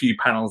kind of a few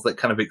panels that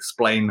kind of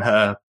explain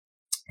her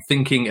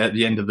thinking at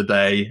the end of the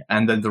day,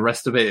 and then the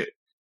rest of it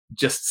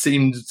just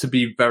seemed to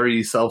be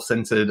very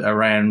self-centered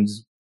around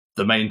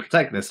the main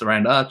protagonist,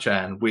 around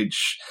Ah-chan,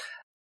 which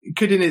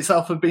could in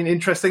itself have been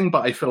interesting,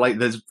 but I feel like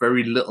there's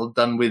very little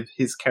done with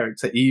his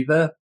character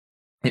either.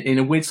 In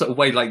a weird sort of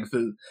way, like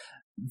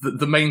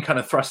the main kind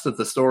of thrust of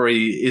the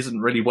story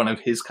isn't really one of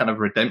his kind of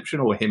redemption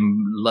or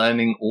him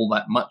learning all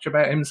that much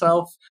about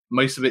himself.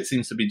 Most of it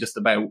seems to be just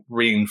about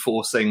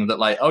reinforcing that,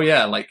 like, oh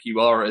yeah, like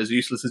you are as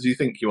useless as you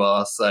think you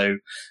are, so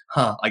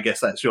I guess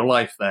that's your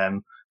life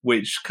then.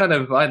 Which kind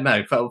of, I don't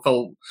know,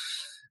 felt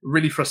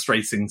really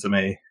frustrating to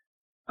me.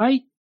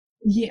 I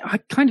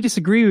kind of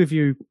disagree with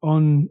you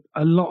on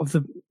a lot of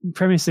the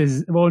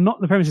premises. Well, not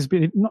the premises,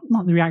 but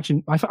not the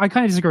reaction. I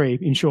kind of disagree,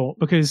 in short,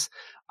 because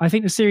I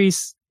think the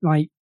series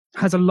like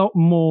has a lot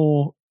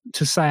more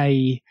to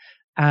say,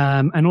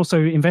 and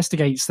also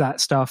investigates that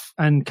stuff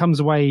and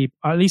comes away,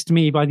 at least to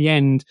me, by the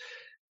end.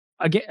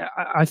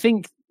 I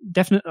think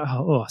definitely.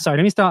 Sorry,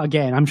 let me start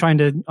again. I'm trying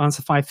to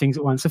answer 5 things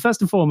at once. So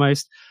first and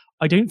foremost,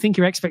 I don't think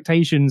your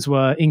expectations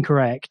were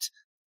incorrect.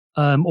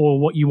 Or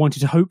what you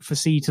wanted to hope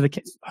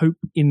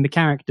in the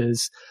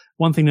characters.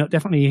 One thing that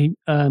definitely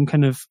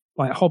kind of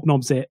like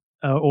hobnobs it,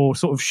 or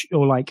sort of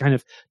or like kind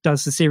of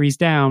does the series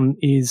down,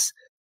 is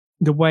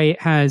the way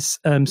it has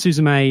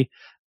Suzume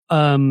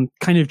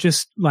kind of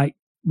just like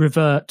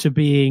revert to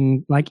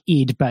being like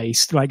id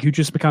based, like who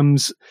just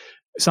becomes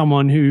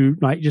someone who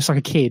like just like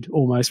a kid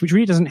almost, which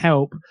really doesn't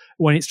help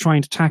when it's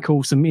trying to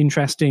tackle some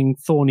interesting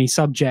thorny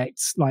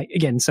subjects, like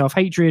again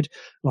self-hatred,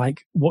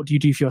 like what do you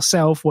do for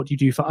yourself, what do you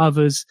do for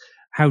others,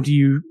 how do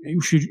you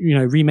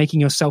remaking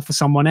yourself for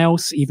someone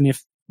else even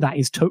if that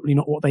is totally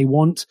not what they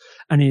want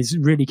and is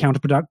really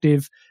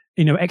counterproductive,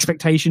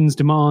 expectations,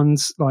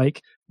 demands,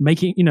 like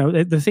making,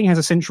 the thing has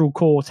a central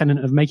core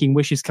tenet of making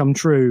wishes come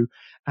true,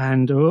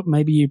 and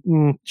maybe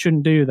you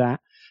shouldn't do that,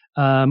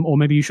 or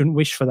maybe you shouldn't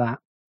wish for that.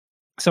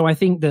 So I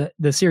think that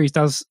the series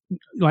does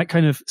like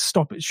kind of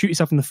shoot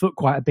itself in the foot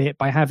quite a bit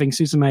by having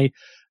Suzume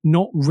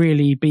not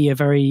really be a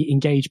very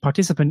engaged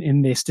participant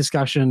in this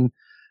discussion,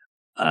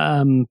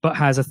 but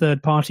has a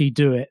third party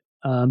do it,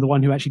 the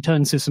one who actually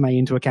turns Suzume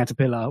into a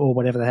caterpillar or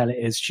whatever the hell it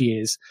is she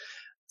is.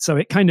 So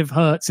it kind of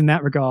hurts in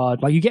that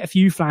regard. Like you get a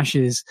few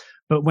flashes,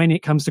 but when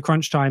it comes to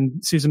crunch time,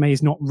 Suzume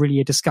is not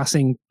really a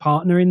discussing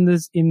partner in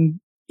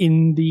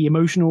the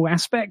emotional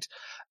aspect.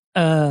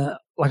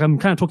 Like I'm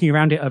kind of talking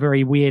around it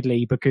very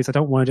weirdly because I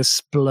don't want to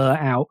just blur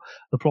out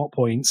the plot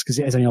points because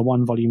it is only a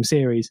 1-volume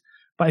series.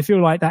 But I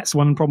feel like that's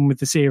one problem with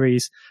the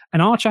series.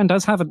 And Ah-chan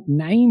does have a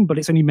name, but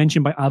it's only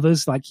mentioned by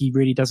others. Like he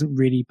really doesn't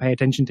really pay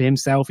attention to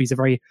himself. He's a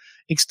very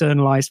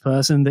externalized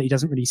person that he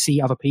doesn't really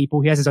see other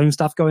people. He has his own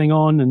stuff going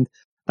on, and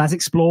that's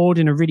explored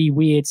in a really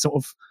weird sort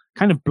of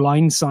kind of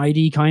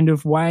blindsidey kind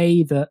of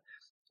way that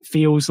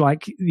feels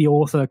like the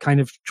author kind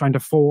of trying to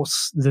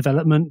force the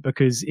development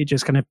because it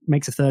just kind of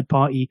makes a third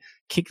party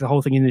kick the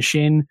whole thing in the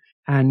shin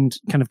and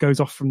kind of goes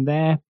off from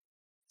there.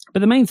 But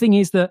the main thing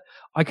is that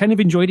I kind of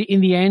enjoyed it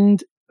in the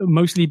end,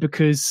 mostly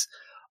because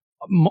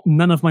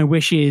none of my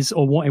wishes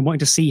or what I wanted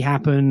to see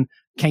happen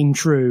came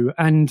true.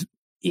 And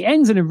it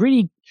ends in a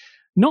really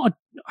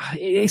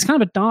it's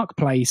kind of a dark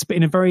place, but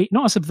in a very,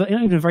 not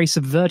even a very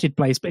subverted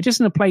place, but just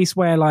in a place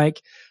where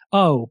like,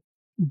 oh,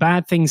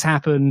 bad things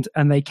happened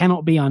and they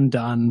cannot be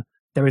undone.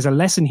 There is a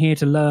lesson here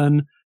to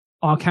learn.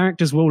 Our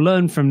characters will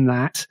learn from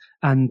that.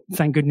 And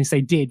thank goodness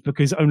they did,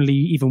 because only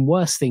even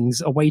worse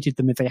things awaited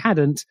them if they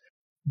hadn't.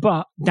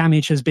 But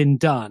damage has been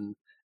done.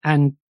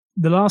 And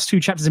the last two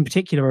chapters in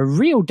particular are a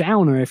real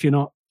downer if you're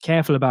not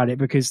careful about it,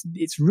 because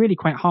it's really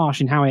quite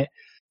harsh in how it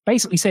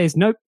basically says,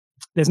 nope,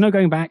 there's no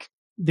going back.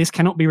 This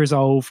cannot be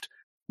resolved.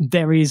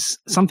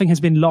 Something has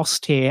been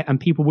lost here and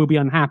people will be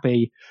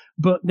unhappy.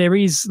 But there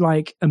is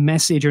like a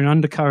message or an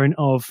undercurrent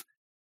of,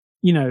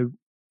 you know,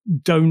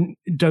 don't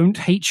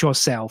hate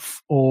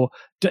yourself, or,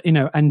 you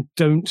know, and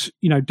don't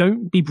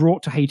be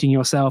brought to hating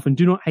yourself, and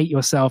do not hate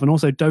yourself. And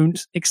also don't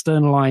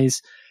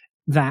externalize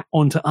that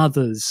onto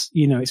others.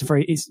 You know,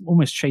 it's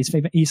almost Shay's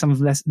favorite, some of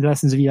the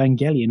lessons of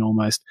Evangelion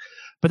almost.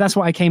 But that's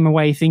what I came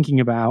away thinking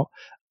about.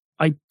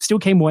 I still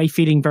came away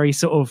feeling very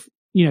sort of,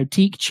 you know,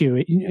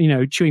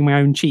 chewing my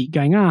own cheek,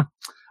 going, I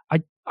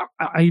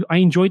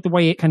enjoyed the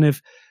way it kind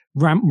of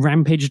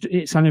rampaged,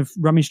 it kind of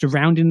rummaged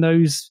around in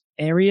those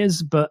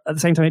areas, but at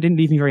the same time, it didn't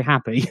leave me very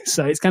happy.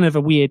 So it's kind of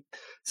a weird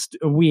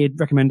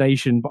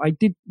recommendation, but I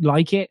did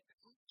like it.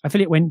 I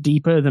feel it went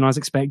deeper than I was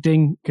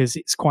expecting, because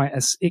it's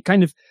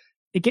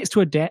it gets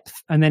to a depth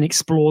and then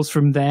explores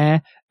from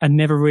there and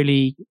never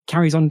really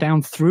carries on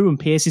down through and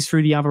pierces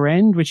through the other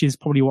end, which is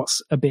probably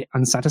what's a bit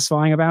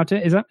unsatisfying about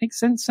it. Does that make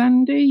sense,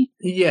 Sandy?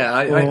 Yeah,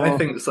 I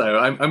think so.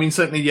 I mean,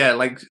 certainly, yeah,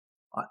 like,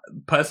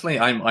 personally,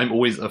 I'm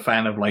always a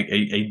fan of like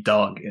a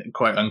dark,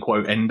 quote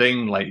unquote,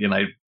 ending, like, you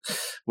know,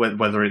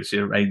 whether it's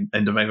your end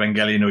of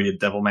Evangelion or your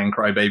Devilman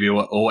Crybaby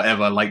or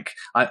whatever. Like,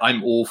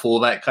 I'm all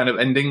for that kind of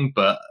ending,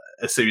 but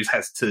a series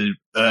has to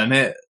earn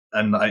it.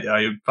 And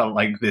I felt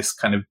like this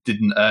kind of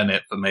didn't earn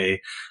it for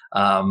me.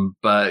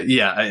 But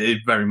yeah, it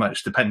very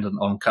much dependent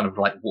on kind of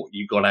like what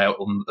you got out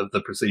of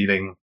the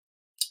preceding,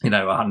 you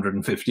know,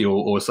 150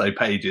 or so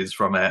pages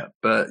from it.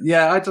 But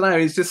yeah, I don't know.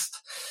 It's just,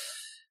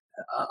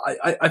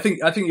 I think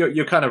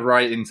you're kind of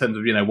right in terms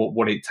of, you know,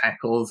 what it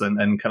tackles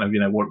and kind of, you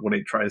know, what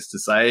it tries to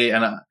say.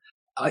 And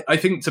I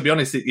think, to be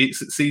honest, it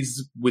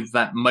succeeds with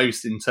that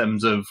most in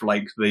terms of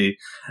like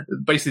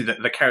basically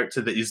the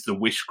character that is the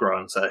wish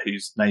granter,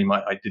 whose name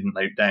I didn't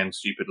note down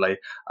stupidly,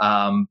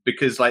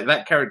 because like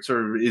that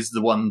character is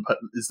the one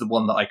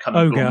that I kind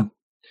of Ogre.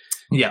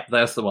 Yeah,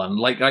 that's the one.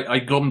 Like I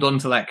glommed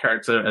onto that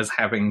character as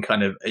having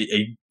kind of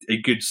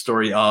a good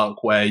story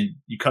arc where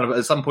you kind of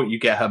at some point you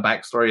get her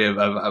backstory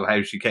of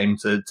how she came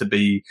to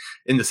be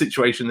in the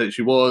situation that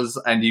she was,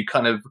 and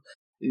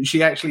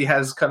she actually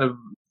has kind of,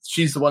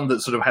 she's the one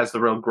that sort of has the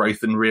real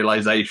growth and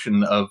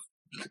realization of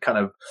kind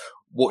of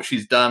what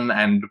she's done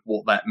and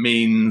what that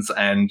means.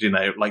 And, you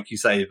know, like you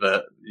say,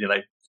 that, you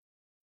know,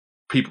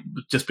 people,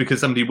 just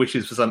because somebody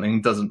wishes for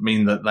something doesn't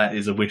mean that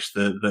is a wish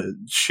that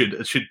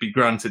should be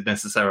granted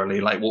necessarily.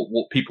 Like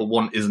what people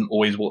want isn't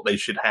always what they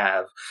should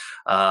have.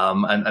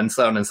 And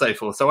so on and so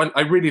forth. So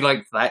I really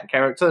liked that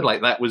character.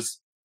 Like that was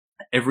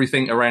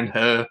everything around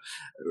her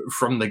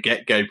from the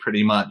get-go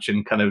pretty much,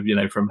 and kind of, you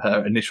know, from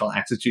her initial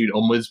attitude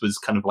onwards was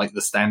kind of like the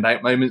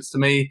standout moments to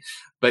me.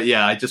 But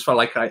yeah, I just felt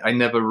like I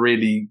never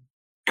really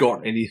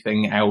got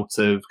anything out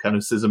of kind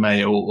of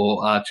Suzume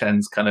or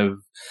Ah-chan's kind of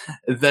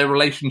their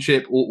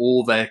relationship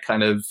or their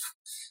kind of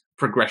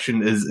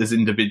progression as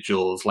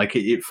individuals. Like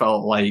it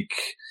felt like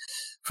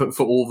for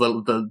all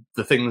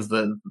the things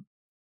that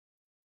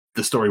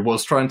the story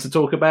was trying to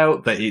talk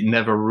about, that it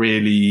never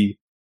really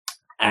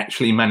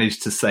actually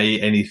managed to say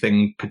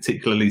anything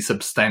particularly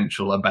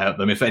substantial about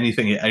them. If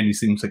anything, it only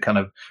seemed to kind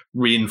of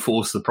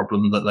reinforce the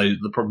problems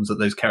that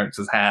those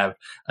characters have.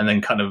 And then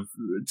kind of,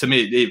 to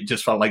me, it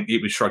just felt like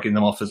it was shrugging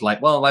them off as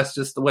like, well, that's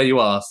just the way you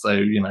are. So,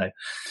 you know,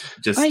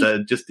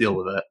 just deal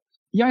with it.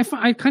 Yeah,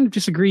 I kind of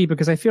disagree,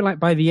 because I feel like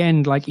by the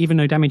end, like even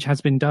though damage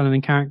has been done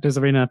and characters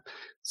are in a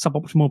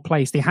suboptimal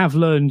place, they have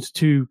learned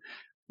to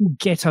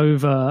get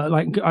over,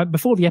 like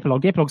before the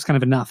epilogue's kind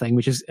of a nothing,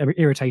 which is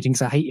irritating,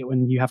 because I hate it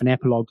when you have an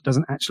epilogue that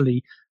doesn't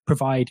actually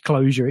provide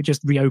closure. It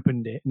just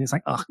reopened it, and it's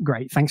like, oh,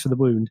 great, thanks for the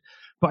wound.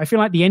 But I feel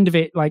like the end of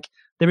it, like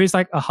there is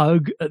like a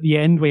hug at the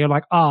end where you're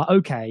like,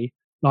 okay,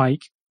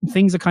 like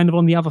things are kind of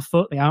on the other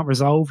foot, they aren't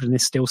resolved, and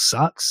this still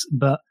sucks,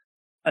 but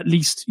at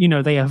least, you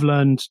know, they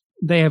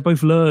have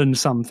both learned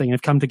something,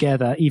 have come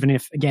together, even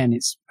if, again,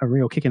 it's a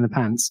real kick in the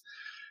pants.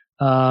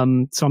 So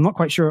I'm not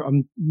quite sure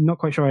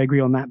I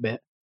agree on that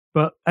bit.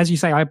 But as you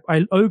say,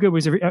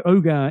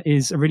 Ogre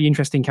is a really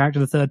interesting character,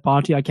 the third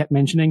party I kept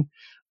mentioning.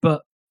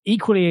 But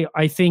equally,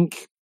 I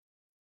think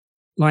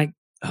like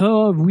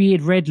her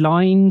weird red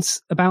lines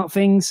about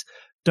things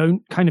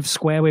don't kind of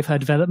square with her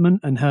development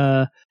and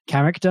her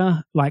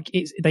character. Like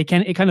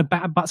it kind of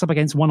butts up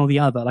against one or the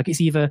other. Like it's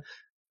either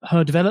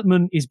her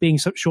development is being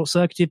short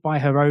circuited by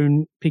her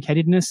own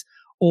pig-headedness,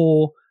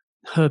 or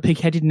her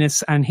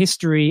pigheadedness and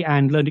history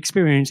and learned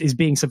experience is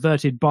being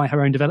subverted by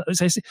her own development.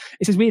 So it's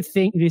this weird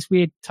thing, this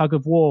weird tug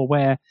of war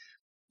where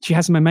she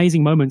has some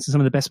amazing moments and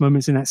some of the best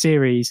moments in that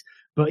series,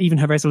 but even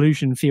her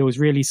resolution feels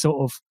really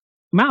sort of,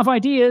 I'm out of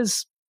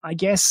ideas, I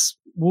guess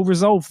we'll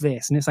resolve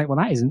this. And it's like, well,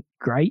 that isn't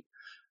great.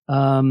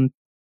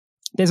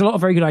 There's a lot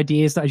of very good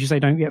ideas that, as you say,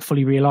 don't get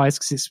fully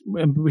realized,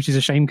 which is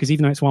a shame, because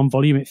even though it's one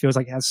volume, it feels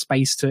like it has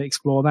space to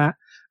explore that.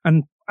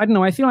 And I don't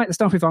know, I feel like the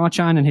stuff with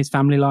Archan and his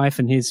family life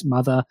and his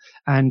mother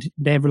and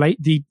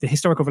the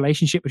historical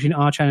relationship between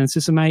Archan and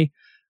Susume,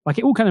 like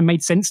it all kind of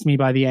made sense to me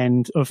by the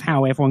end of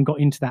how everyone got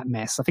into that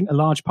mess. I think a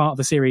large part of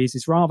the series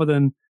is rather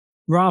than,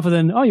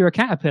 oh, you're a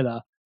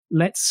caterpillar,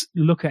 let's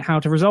look at how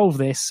to resolve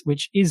this,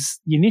 which is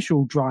the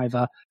initial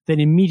driver,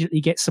 then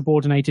immediately gets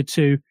subordinated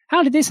to,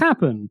 how did this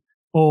happen?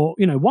 Or,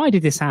 why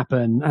did this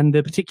happen? And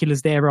the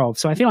particulars thereof.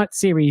 So I feel like the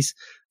series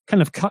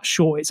kind of cut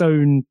short its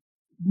own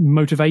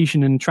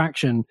motivation and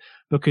traction,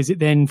 because it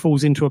then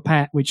falls into a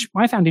path which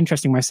I found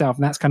interesting myself.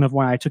 And that's kind of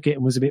why I took it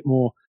and was a bit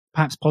more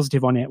perhaps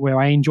positive on it,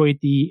 where I enjoyed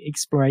the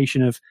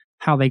exploration of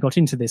how they got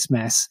into this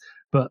mess.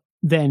 But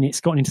then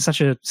it's gotten into such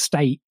a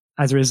state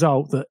as a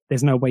result that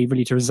there's no way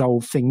really to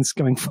resolve things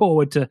going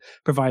forward to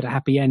provide a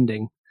happy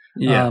ending.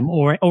 Yeah.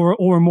 Or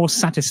a more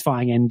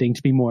satisfying ending,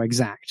 to be more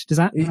exact. Does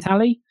that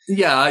tally?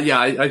 Yeah.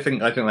 I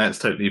think that's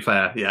totally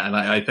fair. Yeah, and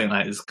I think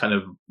that is kind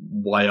of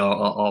why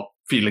our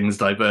feelings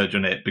diverge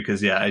on it,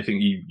 because I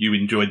think you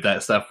enjoyed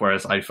that stuff,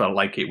 whereas I felt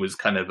like it was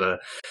kind of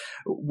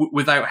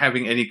without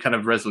having any kind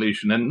of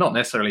resolution, and not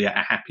necessarily a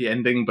happy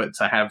ending, but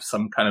to have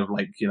some kind of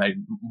like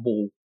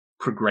more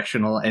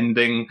progressional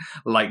ending,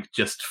 like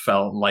just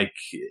felt like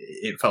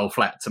it fell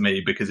flat to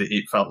me, because it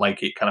felt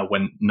like it kind of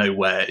went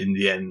nowhere in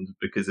the end,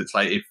 because it's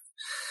like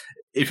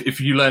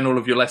if you learn all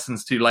of your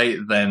lessons too late,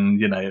 then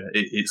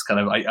it's kind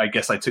of, I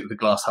guess I took the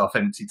glass half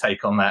empty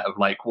take on that, of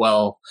like,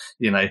 well,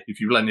 if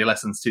you learn your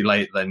lessons too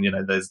late, then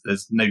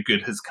there's no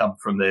good has come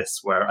from this,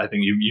 where I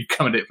think you've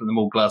come at it from the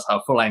more glass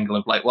half full angle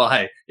of like, well,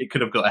 hey, it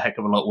could have got a heck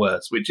of a lot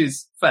worse, which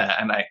is fair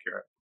and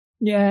accurate.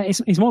 Yeah,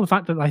 it's more the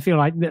fact that I feel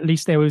like at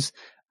least there was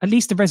at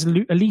least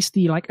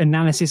the like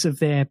analysis of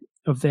their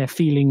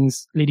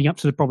feelings leading up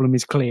to the problem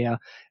is clear,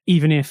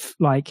 even if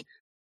like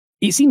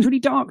it seems really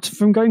dark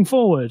from going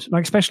forward,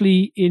 like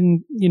especially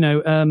in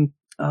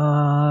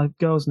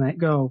girl's name,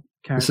 girl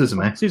character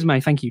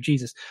Suzume. Thank you,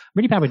 Jesus. I'm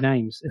really bad with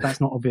names, if that's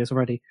not obvious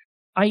already.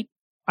 I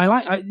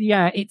can't.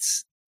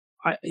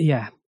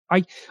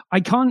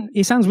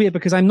 It sounds weird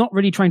because I'm not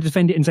really trying to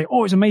defend it and say,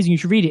 oh, it's amazing, you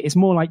should read it. It's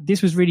more like,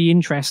 this was really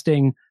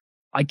interesting.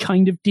 I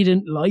kind of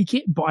didn't like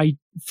it, but I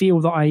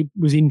feel that I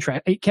was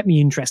interested. It kept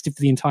me interested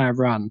for the entire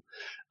run.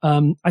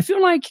 I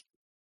feel like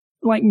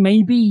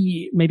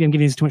maybe I'm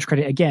giving this too much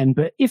credit again,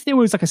 but if there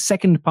was like a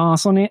second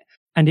pass on it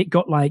and it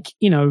got like,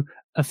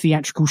 a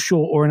theatrical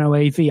short or an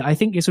OAV, I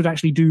think this would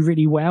actually do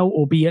really well,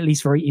 or be at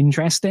least very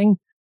interesting.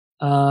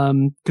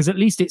 Cause at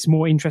least it's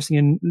more interesting,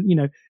 and,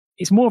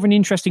 it's more of an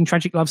interesting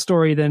tragic love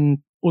story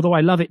than, although I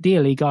love it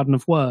dearly, Garden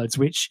of Words,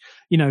 which,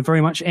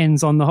 very much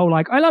ends on the whole,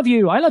 like, I love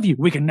you,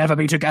 we can never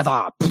be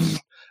together,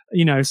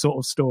 sort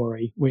of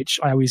story, which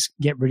I always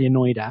get really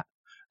annoyed at.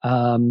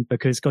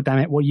 Because God damn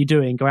it, what are you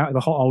doing? Go out with a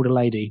hot older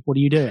lady. What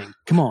are you doing?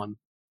 Come on.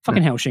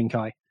 Fucking hell,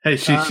 Shinkai. Hey,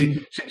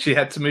 she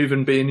had to move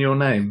and be in your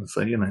name,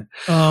 so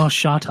Oh,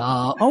 shut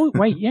up. Oh,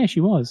 wait, yeah,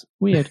 she was.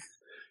 Weird.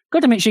 God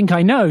damn it,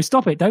 Shinkai, no,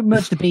 stop it. Don't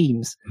merge the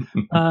beams.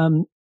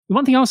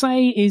 One thing I'll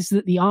say is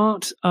that the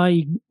art,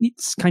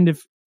 it's kind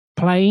of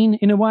plain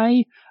in a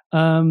way.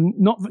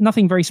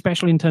 Nothing very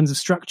special in terms of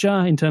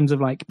structure, in terms of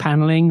like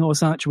paneling or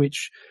such,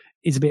 which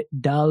is a bit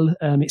dull.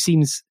 It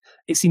seems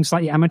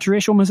slightly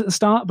amateurish almost at the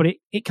start, but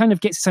it kind of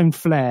gets its own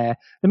flair.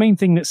 The main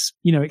thing that's,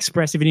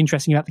 expressive and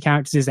interesting about the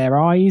characters is their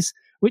eyes,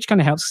 which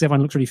kind of helps because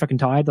everyone looks really fucking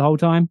tired the whole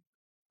time.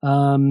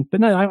 But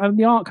no,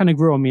 the art kind of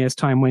grew on me as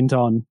time went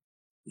on.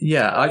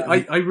 Yeah,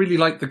 I really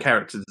like the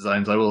character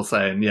designs, I will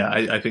say, and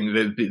I think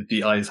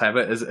the eyes have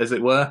it, as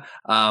it were.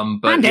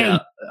 But Andy! Yeah,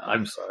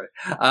 I'm sorry.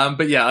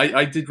 But yeah,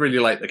 I did really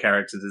like the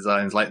character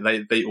designs. Like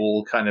they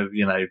all kind of,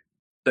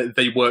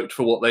 they worked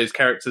for what those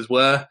characters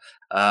were.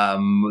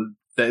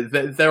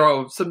 There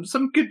are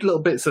some good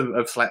little bits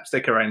of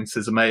slapstick around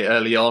Suzume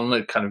early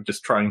on, kind of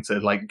just trying to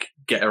like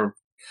get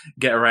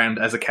around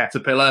as a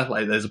caterpillar.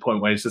 Like there's a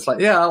point where he's just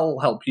like, yeah, I'll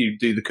help you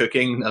do the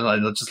cooking, and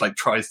then just like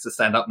tries to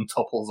stand up and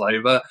topples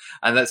over,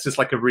 and that's just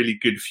like a really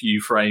good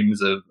few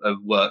frames of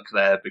work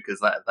there,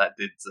 because that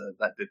did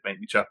make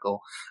me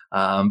chuckle.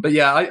 But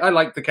yeah, I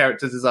like the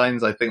character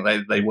designs. I think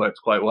they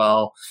worked quite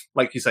well.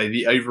 Like you say,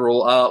 the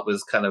overall art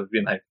was kind of,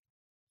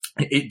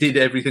 it did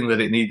everything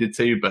that it needed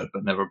to, but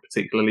never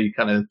particularly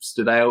kind of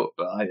stood out.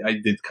 But I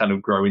did kind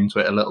of grow into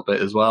it a little bit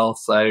as well.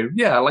 So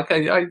yeah, like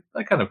I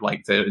kind of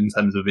liked it in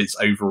terms of its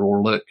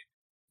overall look.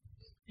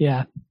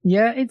 Yeah.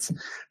 It's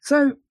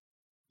so.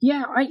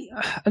 Yeah,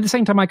 at the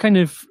same time, I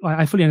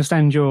fully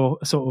understand your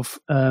sort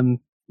of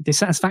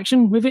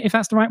dissatisfaction with it, if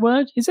that's the right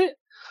word. Is it?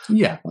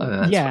 Yeah.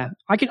 Yeah,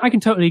 fine. I can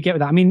totally get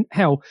with that. I mean,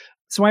 hell.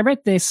 So I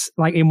read this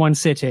like in one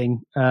sitting,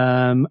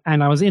 and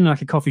I was in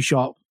like a coffee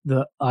shop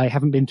that I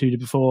haven't been to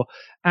before,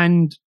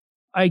 and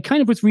I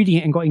kind of was reading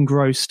it and got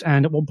engrossed.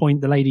 And at one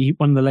point,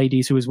 one of the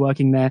ladies who was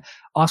working there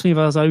asked me if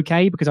I was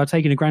okay because I'd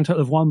taken a grand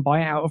total of one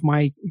bite out of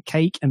my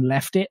cake and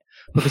left it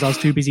because I was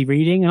too busy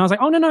reading. And I was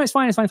like, oh, no, it's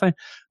fine. It's fine.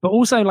 But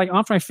also, like,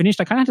 after I finished,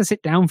 I kind of had to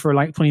sit down for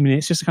like 20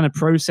 minutes just to kind of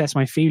process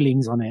my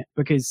feelings on it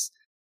because,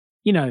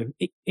 you know,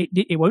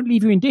 it won't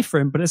leave you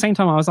indifferent. But at the same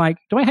time, I was like,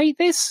 do I hate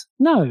this?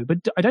 No, but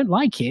I don't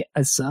like it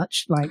as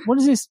such. Like, what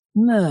is this?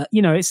 No,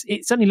 you know,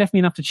 it certainly left me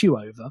enough to chew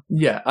over.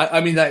 Yeah,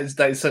 I mean, that is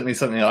certainly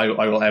something I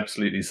will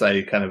absolutely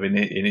say kind of in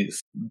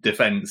its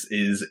defense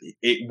is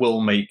it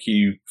will make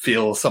you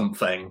feel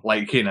something.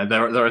 Like, you know,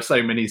 there are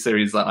so many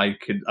series that I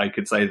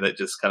could say that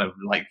just kind of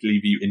like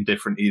leave you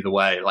indifferent either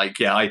way. Like,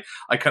 yeah,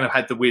 I kind of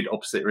had the weird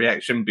opposite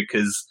reaction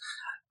because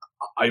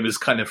I was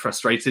kind of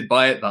frustrated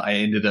by it that I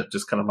ended up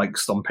just kind of like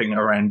stomping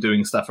around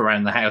doing stuff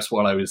around the house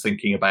while I was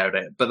thinking about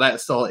it. But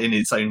that's still in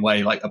its own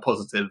way like a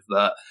positive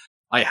that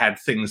I had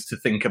things to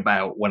think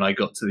about when I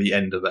got to the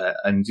end of it.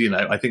 And, you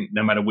know, I think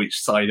no matter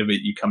which side of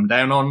it you come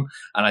down on,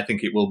 and I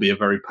think it will be a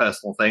very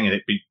personal thing, and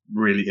it'd be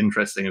really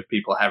interesting if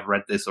people have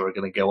read this or are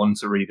going to go on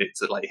to read it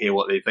to like hear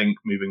what they think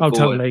moving forward.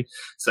 Totally.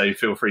 So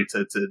feel free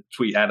to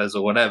tweet at us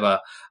or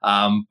whatever.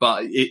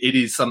 But it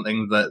is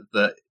something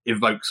that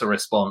evokes a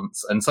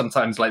response. And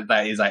sometimes like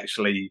that is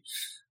actually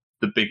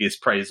the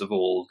biggest praise of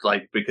all,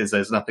 like, because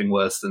there's nothing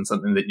worse than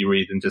something that you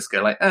read and just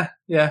go like,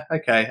 yeah,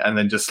 okay. And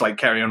then just like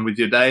carry on with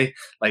your day.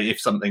 Like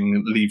if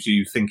something leaves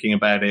you thinking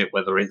about it,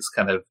 whether it's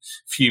kind of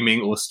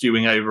fuming or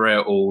stewing over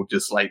it or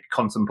just like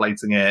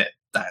contemplating it,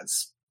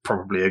 that's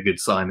probably a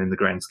good sign in the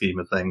grand scheme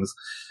of things.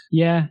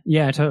 Yeah,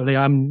 totally.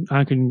 I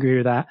can agree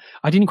with that.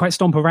 I didn't quite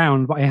stomp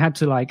around, but I had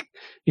to like,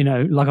 you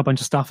know, lug a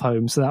bunch of stuff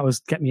home. So that was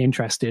get me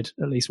interested,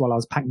 at least while I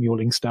was pack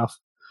muling stuff.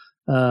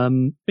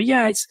 But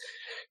yeah,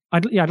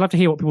 I'd love to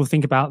hear what people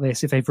think about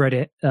this if they've read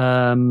it,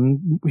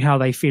 how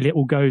they feel it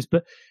all goes.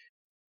 But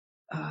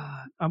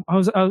I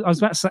was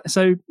about to say,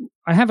 so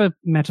I have a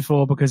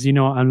metaphor because you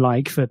know what I'm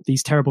like for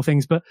these terrible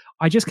things, but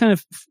I just kind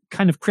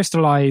of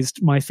crystallized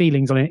my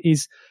feelings on it.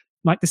 Is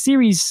like the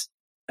series.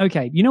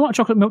 Okay, you know what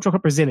Milk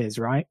Chocolate Brazil is,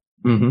 right?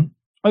 Mm-hmm.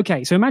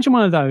 Okay, so imagine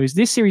one of those.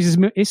 This series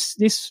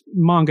this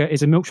manga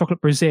is a Milk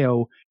Chocolate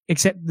Brazil,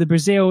 except the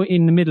Brazil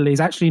in the middle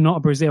is actually not a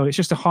Brazil. It's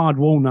just a hard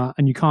walnut,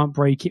 and you can't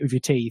break it with your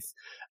teeth.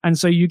 And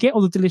so you get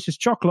all the delicious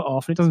chocolate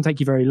off, and it doesn't take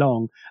you very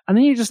long. And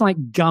then you're just like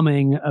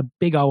gumming a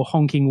big old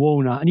honking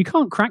walnut, and you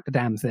can't crack the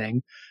damn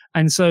thing.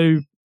 And so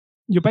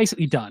you're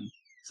basically done.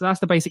 So that's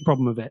the basic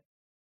problem of it.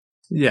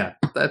 Yeah,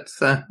 that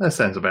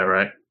sounds about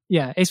right.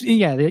 Yeah,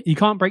 you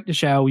can't break the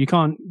shell, you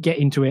can't get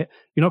into it.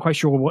 You're not quite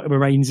sure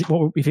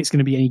if it's going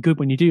to be any good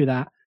when you do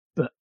that.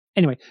 But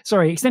anyway,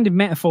 sorry, extended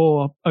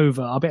metaphor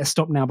over. I better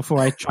stop now before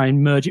I try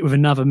and merge it with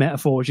another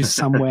metaphor, which is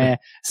somewhere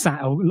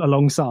sat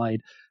alongside.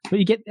 But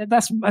you get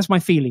that's my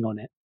feeling on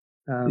it.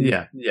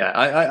 Yeah.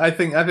 I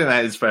think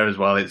that is fair as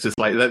well. It's just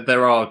like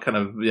there are kind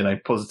of, you know,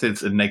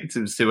 positives and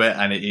negatives to it,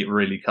 and it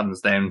really comes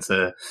down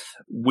to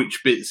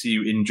which bits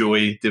you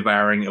enjoy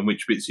devouring and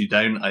which bits you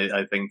don't.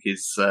 I think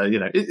is you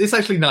know, it's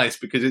actually nice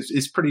because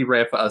it's pretty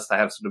rare for us to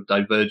have sort of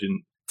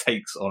divergent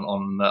takes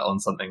on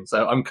something.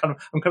 So I'm kind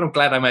of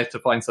glad I managed to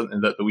find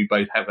something that we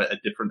both have a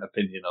different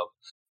opinion of.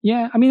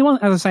 Yeah, I mean,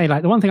 as I say,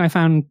 like the one thing I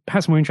found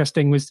perhaps more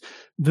interesting was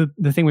the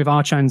thing with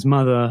Archan's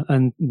mother,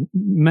 and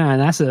man,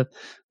 that's a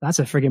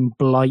friggin'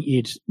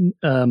 blighted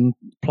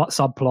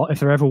subplot if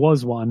there ever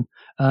was one.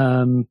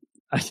 So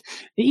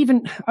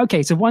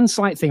one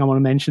slight thing I want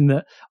to mention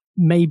that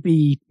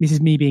maybe this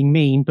is me being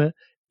mean, but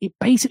it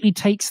basically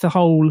takes the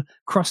whole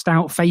crossed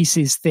out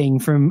faces thing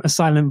from A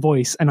Silent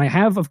Voice. And I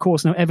have, of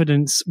course, no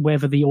evidence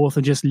whether the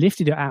author just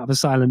lifted it out of A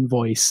Silent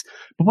Voice.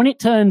 But when it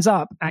turns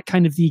up at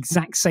kind of the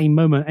exact same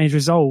moment and is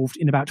resolved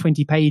in about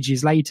 20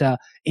 pages later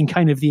in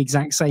kind of the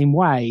exact same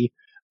way,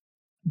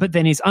 but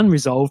then is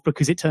unresolved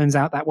because it turns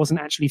out that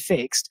wasn't actually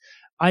fixed,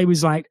 I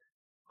was like,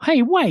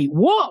 hey, wait,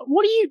 what?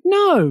 What do you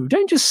know?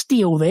 Don't just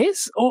steal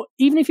this. Or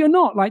even if you're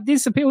not, like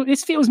this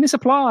feels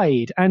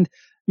misapplied. And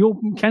you're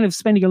kind of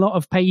spending a lot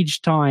of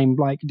page time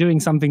like doing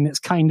something that's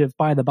kind of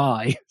by the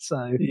by.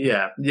 So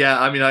yeah.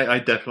 I mean, I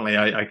definitely,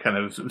 I kind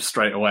of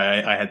straight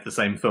away, I had the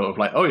same thought of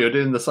like, oh, you're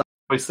doing the silent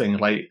voice thing.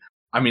 Like,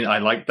 I mean, I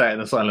like that in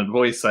the silent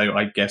voice, so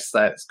I guess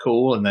that's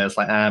cool. And there's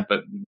like,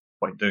 but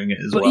point doing it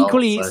as well.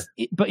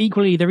 But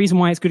equally, the reason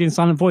why it's good in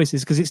silent voice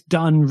is because it's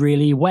done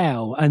really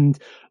well. And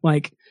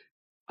like,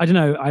 I don't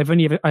know, I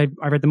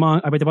read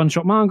the one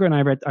shot manga and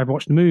I've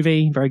watched the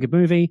movie, very good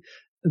movie.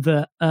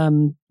 That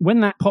when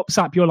that pops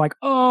up, you're like,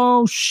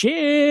 oh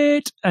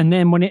shit, and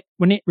then when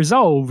it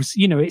resolves,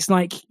 you know, it's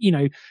like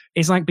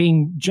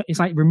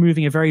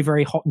removing a very,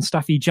 very hot and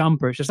stuffy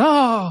jumper. It's just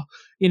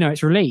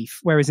it's relief.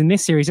 Whereas in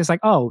this series, it's like,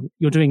 oh,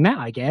 you're doing that,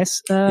 I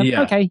guess.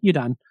 Okay, you're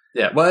done.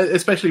 Yeah, well,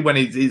 especially when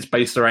it's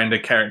based around a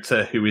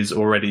character who is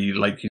already,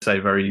 like you say,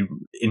 very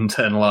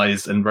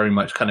internalized and very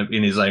much kind of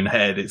in his own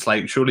head. It's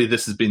like, surely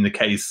this has been the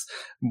case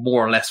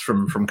more or less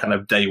from kind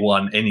of day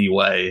one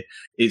anyway.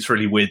 It's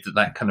really weird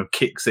that kind of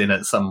kicks in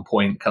at some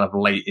point kind of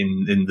late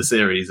in the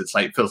series. It's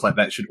like, it feels like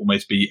that should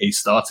almost be a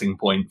starting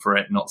point for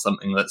it, not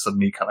something that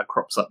suddenly kind of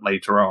crops up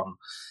later on.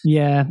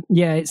 Yeah,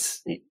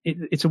 it's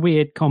a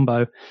weird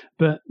combo.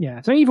 But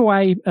yeah, so either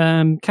way,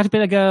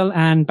 Caterpillar Girl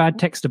and Bad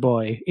Texter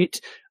Boy.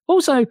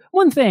 Also,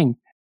 one thing,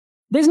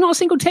 there's not a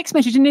single text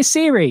message in this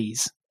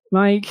series.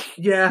 Like,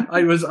 yeah,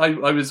 I was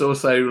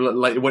also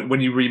like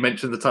when you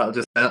re-mentioned the title,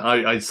 just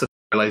I sort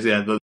of realized,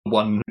 yeah, the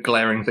one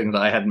glaring thing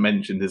that I hadn't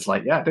mentioned is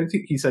like, yeah, I don't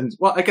think he sends.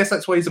 Well, I guess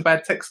that's why he's a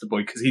bad texter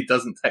boy, because he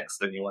doesn't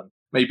text anyone.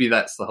 Maybe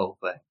that's the whole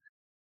thing.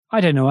 I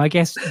don't know. I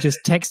guess just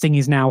texting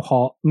is now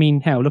hot. I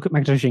mean, hell, look at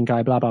Makoto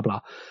Shinkai, blah blah blah.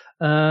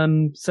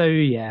 So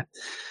yeah,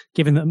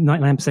 given that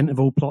 99% of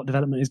all plot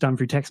development is done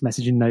through text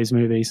message in those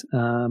movies,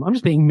 I'm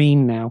just being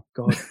mean now.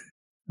 God.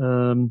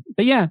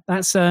 But yeah,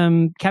 that's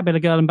Caterpillar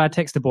Girl and Bad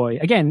Texter Boy.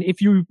 Again,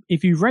 if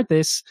you've read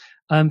this,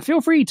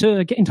 feel free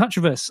to get in touch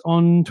with us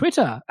on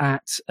Twitter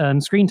at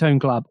Screentone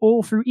Club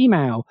or through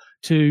email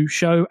to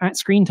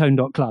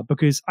show@screentone.club,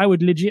 because I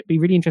would legit be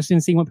really interested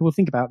in seeing what people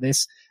think about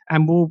this,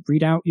 and we'll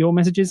read out your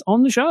messages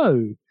on the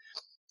show.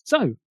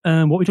 So, what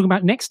are we talking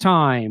about next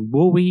time?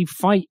 Will we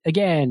fight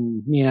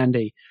again, me and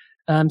Andy?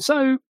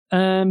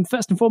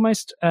 First and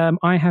foremost,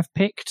 I have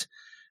picked,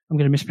 I'm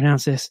going to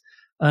mispronounce this,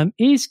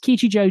 is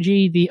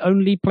Kichijoji the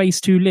Only Place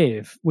to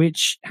Live,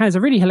 which has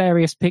a really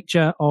hilarious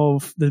picture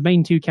of the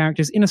main two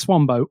characters in a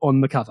swan boat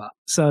on the cover.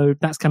 So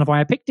that's kind of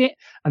why I picked it.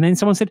 And then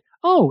someone said,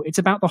 oh, it's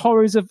about the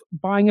horrors of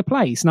buying a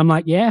place. And I'm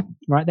like, yeah,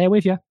 right there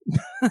with you.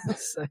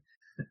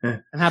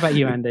 And how about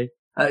you, Andy?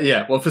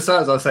 Yeah, well, for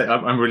starters, I'll say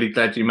I'm really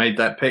glad you made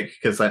that pick,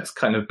 because that's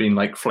kind of been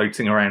like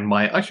floating around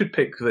I should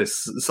pick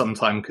this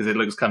sometime because it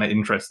looks kind of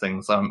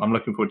interesting. So I'm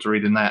looking forward to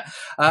reading that.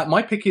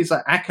 My pick is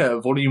Aka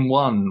Volume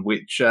 1,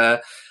 which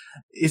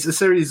is a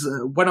series,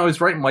 when I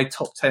was writing my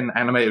top 10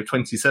 anime of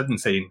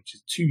 2017, which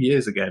is 2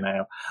 years ago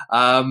now,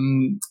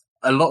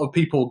 a lot of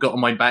people got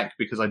on my back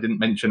because I didn't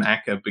mention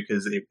Aka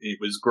because it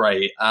was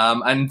great.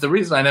 And the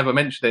reason I never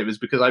mentioned it was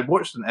because I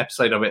watched an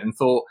episode of it and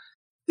thought,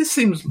 this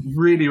seems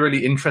really,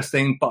 really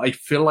interesting, but I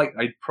feel like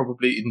I'd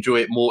probably enjoy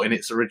it more in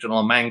its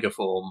original manga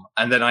form.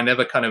 And then I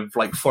never kind of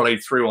like followed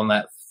through on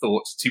that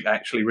thought to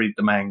actually read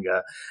the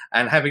manga.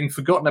 And having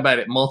forgotten about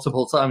it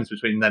multiple times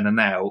between then and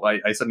now,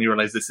 I suddenly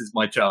realized this is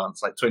my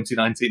chance. Like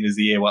 2019 is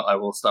the year where I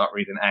will start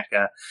reading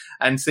Aka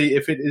and see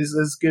if it is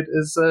as good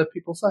as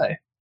people say.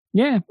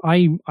 Yeah,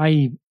 I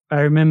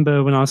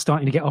remember when I was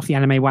starting to get off the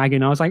anime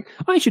wagon, I was like,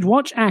 I should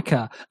watch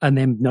Aka. And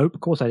then, nope,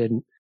 of course I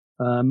didn't.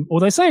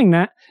 Although saying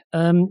that,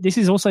 this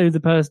is also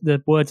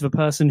the words of a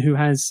person who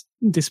has,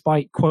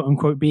 despite quote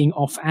unquote being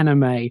off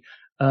anime,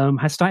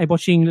 has started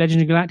watching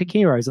Legend of Galactic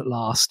Heroes at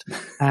last,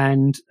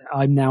 and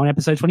I'm now on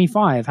episode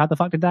 25. How the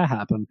fuck did that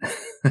happen?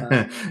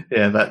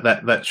 Yeah,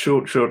 that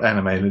short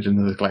anime, Legend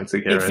of the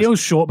Galactic Heroes. It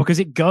feels short because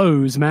it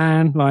goes,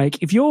 man.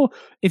 Like if you're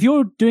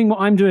doing what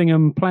I'm doing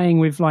and playing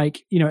with,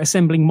 like, you know,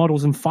 assembling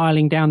models and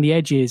filing down the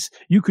edges,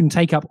 you can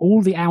take up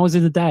all the hours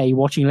of the day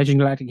watching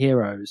Legend of Galactic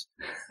Heroes.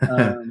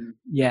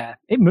 Yeah,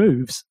 it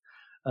moves,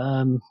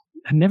 and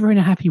never in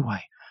a happy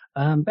way.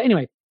 But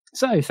anyway,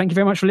 so thank you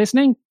very much for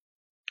listening.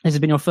 This has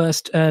been your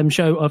first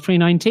show of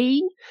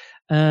 2019.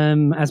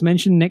 As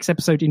mentioned, next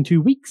episode in 2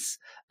 weeks.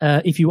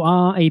 If you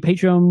are a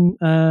Patreon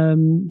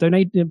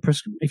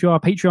if you are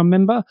a Patreon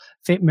member,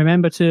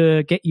 remember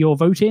to get your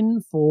vote in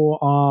for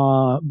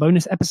our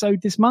bonus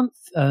episode this month.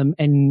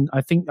 And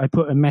I think I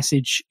put a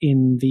message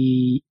in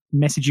the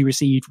message you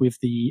received with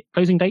the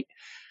closing date.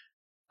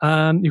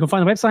 You can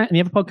find the website and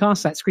the other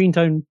podcasts at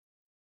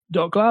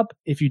screentone.club.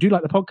 If you do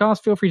like the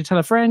podcast, feel free to tell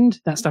a friend.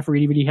 That stuff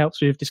really, really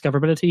helps with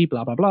discoverability,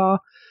 blah, blah, blah.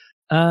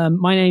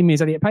 My name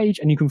is Elliot Page,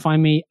 and you can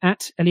find me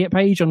at Elliot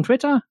Page on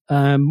Twitter.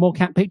 More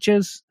cat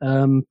pictures.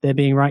 They're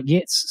being right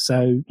gits,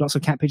 so lots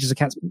of cat pictures of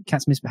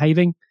cats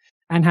misbehaving.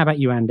 And how about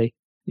you, Andy?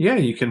 Yeah,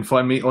 you can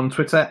find me on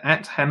Twitter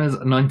at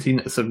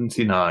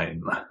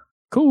Hannah's1979.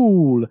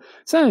 Cool.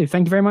 So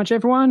thank you very much,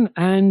 everyone,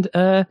 and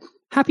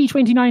happy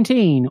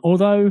 2019.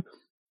 Although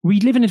we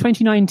live in a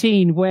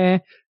 2019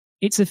 where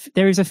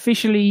there is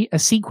officially a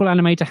sequel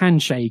anime to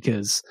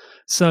Handshakers.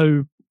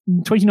 So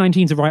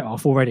 2019's a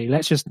write-off already.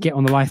 Let's just get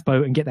on the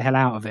lifeboat and get the hell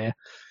out of here.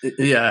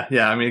 Yeah.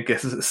 I mean, I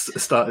guess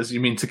start as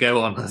you mean to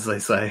go on, as they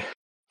say.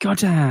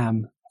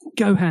 Goddamn.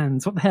 Go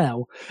Hands. What the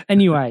hell?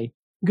 Anyway,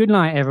 good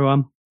night,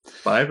 everyone.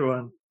 Bye,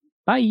 everyone.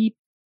 Bye.